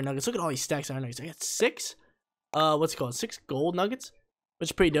need iron nuggets. Look at all these stacks of iron nuggets. I got 6. What's it called? 6 gold nuggets, which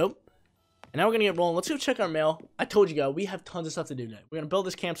is pretty dope. And now we're gonna get rolling. Let's go check our mail. I told you guys we have tons of stuff to do today. We're gonna build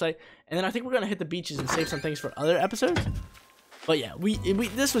this campsite, and then I think we're gonna hit the beaches and save some things for other episodes. But yeah,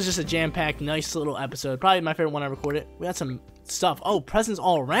 this was just a jam-packed, nice little episode. Probably my favorite one I recorded. We had some stuff. Oh, presents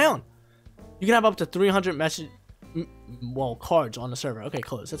all around. You can have up to 300 cards on the server. Okay,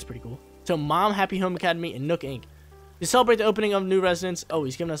 close. That's pretty cool. So, Mom, Happy Home Academy, and Nook Inc. To celebrate the opening of new residents. Oh,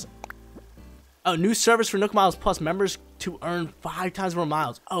 he's giving us a new service for Nook Miles Plus members to earn 5 times more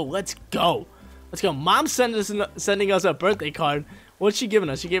miles. Oh, let's go. Let's go. Mom's sending us a birthday card. What's she giving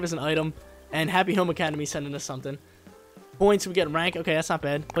us? She gave us an item. And Happy Home Academy sending us something. Points, we get rank. Okay, that's not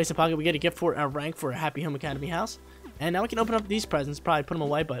bad. Place in pocket, we get a gift for a rank for a Happy Home Academy house. And now we can open up these presents. Probably put them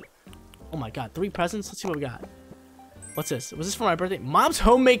away, but oh my god, 3 presents. Let's see what we got. What's this? Was this for my birthday? Mom's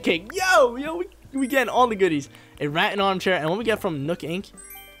homemade cake. Yo, we getting all the goodies. A rat and armchair, and what we get from Nook Inc.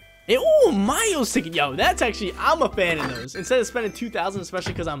 Oh, Miles ticket. Yo, that's actually, I'm a fan of those. Instead of spending 2,000,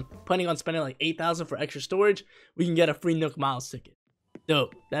 especially because I'm planning on spending like 8,000 for extra storage, we can get a free Nook Miles ticket.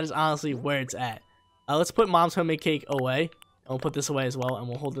 Dope. That is honestly where it's at. Let's put Mom's homemade cake away. And we'll put this away as well, and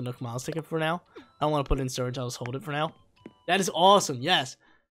we'll hold the Nook Miles ticket for now. I don't want to put it in storage. I'll just hold it for now. That is awesome. Yes.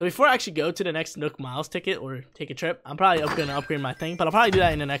 So before I actually go to the next Nook Miles ticket or take a trip, I'm probably going to upgrade my thing, but I'll probably do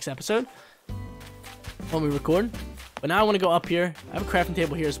that in the next episode when we record. But now I want to go up here. I have a crafting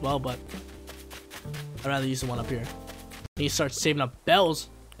table here as well, but I'd rather use the one up here. I need to start saving up bells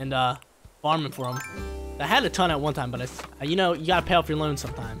and farming for them. I had a ton at one time, but you know, you gotta pay off your loans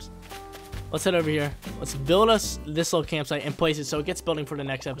sometimes. Let's head over here. Let's build us this little campsite and place it so it gets building for the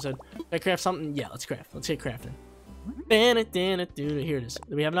next episode. Can I craft something? Yeah, let's craft. Let's get crafting. Here it is.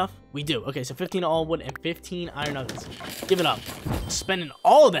 Do we have enough? We do. Okay, so 15 all wood and 15 iron nuggets. Give it up. Spending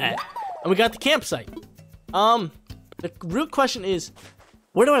all of that, and we got the campsite. The real question is,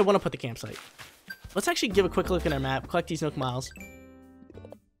 where do I want to put the campsite? Let's actually give a quick look at our map. Collect these Nook Miles.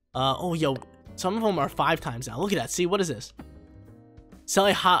 Oh, yo, some of them are 5 times now. Look at that. See, what is this? Sell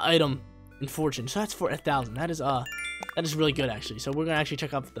a hot item in fortune. So that's for 1,000. That is really good actually. So we're gonna actually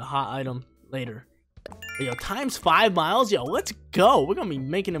check out the hot item later. But, yo, times 5 miles. Yo, let's go. We're gonna be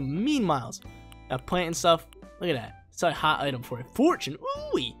making a mean miles. Planting stuff. Look at that. Sell a hot item for a fortune.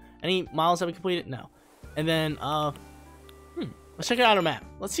 Ooh. Any miles that we completed? No. And then let's check out our map.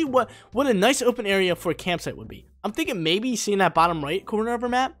 Let's see what a nice open area for a campsite would be. I'm thinking maybe seeing that bottom right corner of our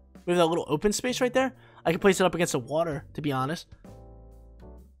map with that little open space right there. I could place it up against the water, to be honest.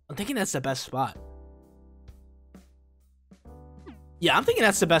 I'm thinking that's the best spot. Yeah, I'm thinking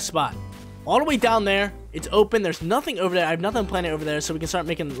that's the best spot. All the way down there, it's open. There's nothing over there. I have nothing planted over there, so we can start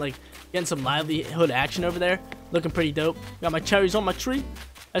making, like, getting some livelihood action over there. Looking pretty dope. Got my cherries on my tree.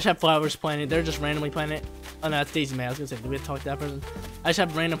 I just have flowers planted. They're just randomly planted. Oh, no, that's Daisy May. I was going to say, did we have to talk to that person? I just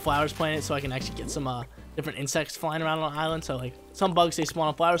have random flowers planted so I can actually get some different insects flying around on the island. So, like, some bugs, they spawn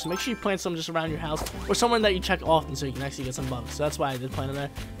on flowers. So make sure you plant some just around your house or somewhere that you check often so you can actually get some bugs. So that's why I did plant in there.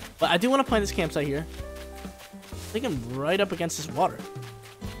 But I do want to plant this campsite here. I think I'm right up against this water.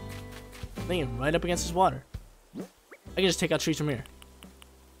 I can just take out trees from here.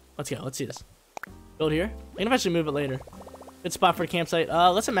 Let's go. Let's see this. Build here. I can eventually move it later. Good spot for a campsite.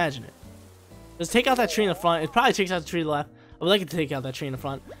 Let's imagine it. Let's take out that tree in the front. It probably takes out the tree to the left. I would like it to take out that tree in the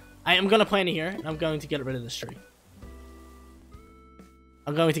front. I am going to plant it here, and I'm going to get rid of this tree.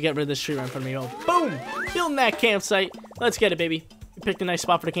 I'm going to get rid of this tree right in front of me. Oh, boom! Building that campsite. Let's get it, baby. We picked a nice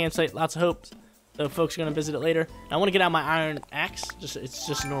spot for the campsite. Lots of hopes. So folks are going to visit it later. And I want to get out my iron axe. It's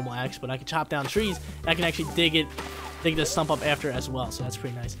just a normal axe, but I can chop down trees, and I can actually dig the stump up after as well. So that's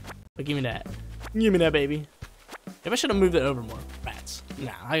pretty nice. But give me that. Give me that, baby. Maybe I should have moved it over more. Rats.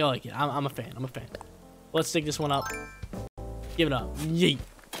 Nah, I like it. I'm a fan. Let's dig this one up. Give it up. Yeet.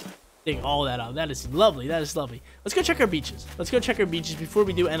 Dig all that up. That is lovely. Let's go check our beaches. Before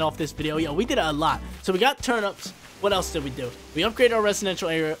we do end off this video. Yo, we did a lot. So we got turnips. What else did we do? We upgraded our residential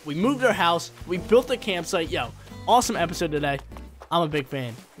area. We moved our house. We built a campsite. Yo, awesome episode today. I'm a big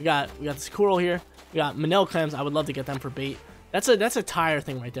fan. We got this coral here. We got Manel clams. I would love to get them for bait. That's a tire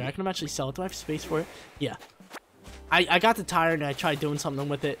thing right there. I can actually sell it. Do I have space for it? Yeah. I got the tire and I tried doing something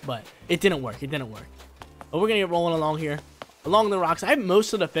with it, but it didn't work. But we're gonna get rolling along here. Along the rocks. I have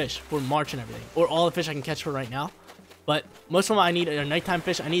most of the fish for March and everything. Or all the fish I can catch for right now. But most of them I need are nighttime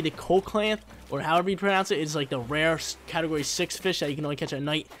fish. I need the coalclanth, or however you pronounce it. It's like the rare category 6 fish that you can only catch at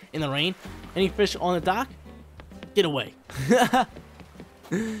night in the rain. Any fish on the dock? Get away.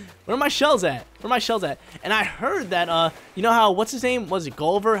 Where are my shells at? Where are my shells at? And I heard that, you know how, what's his name? Was it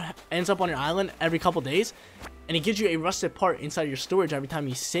Gulliver ends up on your island every couple days? And it gives you a rusted part inside your storage every time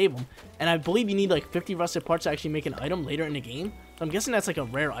you save them. And I believe you need like 50 rusted parts to actually make an item later in the game. So I'm guessing that's like a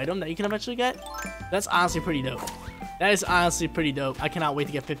rare item that you can eventually get. That's honestly pretty dope. That is honestly pretty dope. I cannot wait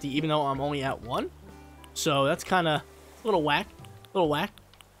to get 50 even though I'm only at 1. So that's kind of a little whack. A little whack.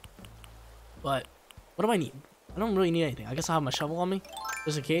 But what do I need? I don't really need anything. I guess I'll have my shovel on me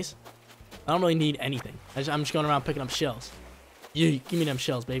just in case. I don't really need anything. I'm just going around picking up shells. Yeah, give me them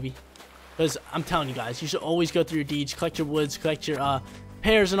shells, baby. Because I'm telling you guys, you should always go through your deeds, collect your woods, collect your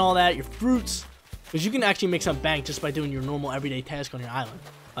pears and all that, your fruits. Because you can actually make some bank just by doing your normal everyday task on your island.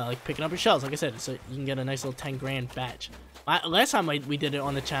 Like picking up your shells, like I said, so you can get a nice little 10 grand badge. Last time we did it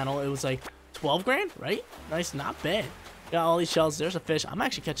on the channel, it was like 12 grand, right? Nice, not bad. Got all these shells. There's a fish. I'm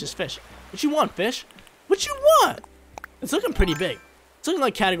actually catch this fish. What you want, fish? What you want? It's looking pretty big. It's looking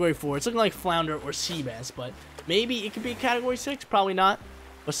like category 4. It's looking like flounder or sea bass, but maybe it could be category 6. Probably not.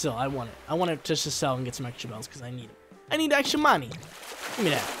 But still, I want it. I want it just to sell and get some extra bells because I need it. I need extra money. Give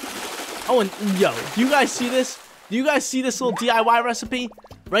me that. Oh, and yo, do you guys see this? Do you guys see this little DIY recipe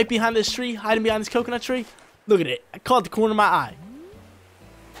right behind this tree, hiding behind this coconut tree? Look at it. I caught the corner of my eye.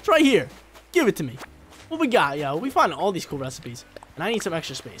 It's right here. Give it to me. What we got, yo? We found all these cool recipes, and I need some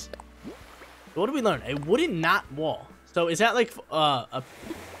extra space. What did we learn? A wooden knot wall. So is that like a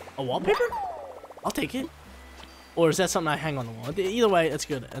wallpaper? I'll take it. Or is that something I hang on the wall? Either way, that's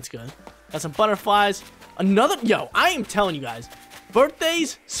good. That's good. Got some butterflies. Another... Yo, I am telling you guys.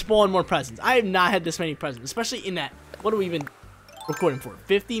 Birthdays spawn more presents. I have not had this many presents. Especially in that... What are we even recording for?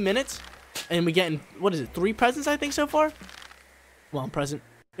 50 minutes? And we getting... What is it? 3 presents, I think, so far? Come on, present.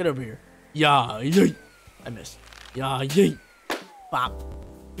 Get over here. Yeah, yay. I missed. Yeah, yay. Bop.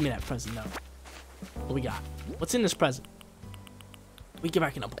 Give me that present, though. What we got? What's in this present? We get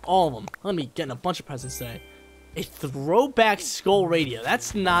racking up all of them. Let me getting a bunch of presents today. A throwback skull radio.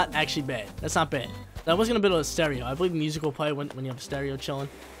 That's not actually bad. That's not bad. That was gonna build a stereo. I believe music will play when you have a stereo chilling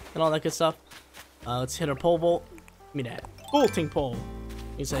and all that good stuff. Let's hit our pole vault. Give me that bolting pole.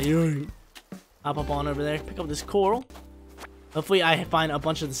 You say, hop up on over there. Pick up this coral. Hopefully, I find a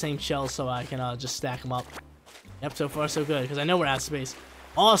bunch of the same shells so I can just stack them up. Yep, so far so good because I know we're out of space.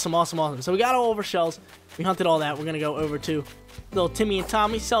 Awesome, awesome, awesome. So we got all of our shells. We hunted all that. We're gonna go over to little Timmy and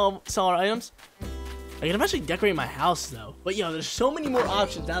Tommy, sell our items. I can eventually decorate my house though. But yo, there's so many more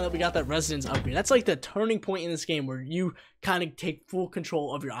options now that we got that residence upgrade. That's like the turning point in this game where you kind of take full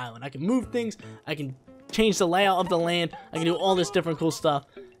control of your island. I can move things. I can change the layout of the land. I can do all this different cool stuff.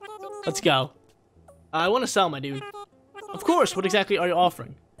 Let's go. I want to sell, my dude. Of course. What exactly are you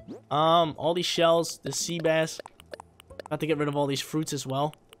offering? All these shells, the sea bass. Got to get rid of all these fruits as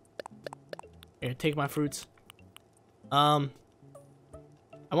well. Here, take my fruits. I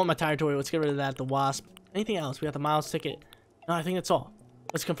want my territory. Let's get rid of that. The wasp. Anything else? We got the miles ticket. No, I think that's all.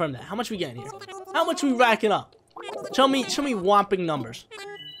 Let's confirm that. How much we getting here? How much we racking up? Show me whopping numbers.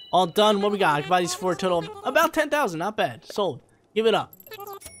 All done. What we got? I can buy these for a total of about 10,000. Not bad. Sold. Give it up.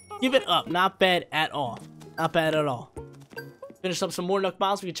 Give it up. Not bad at all. Not bad at all. Finish up some more Nook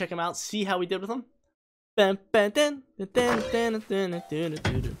Miles. We can check them out. See how we did with them. Give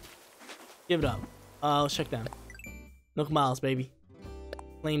it up. Let's check them. Nook Miles, baby.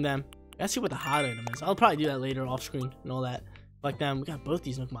 Claim them. Let's see what the hot item is. I'll probably do that later off screen and all that. Like them. We got both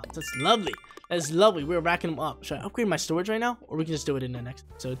these Nook Miles. That's lovely. That's lovely. We're racking them up. Should I upgrade my storage right now? Or we can just do it in the next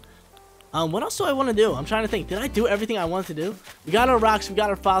episode. What else do I want to do? I'm trying to think. Did I do everything I wanted to do? We got our rocks. We got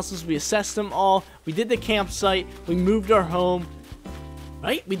our fossils. We assessed them all. We did the campsite. We moved our home.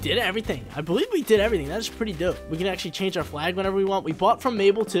 Right? We did everything. I believe we did everything. That is pretty dope. We can actually change our flag whenever we want. We bought from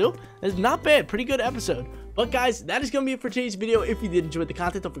Mabel too. That's not bad. Pretty good episode. But guys, that is going to be it for today's video. If you did enjoy the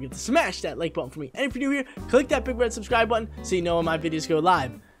content, don't forget to smash that like button for me. And if you're new here, click that big red subscribe button so you know when my videos go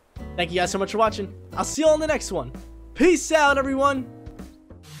live. Thank you guys so much for watching. I'll see you all in the next one. Peace out, everyone.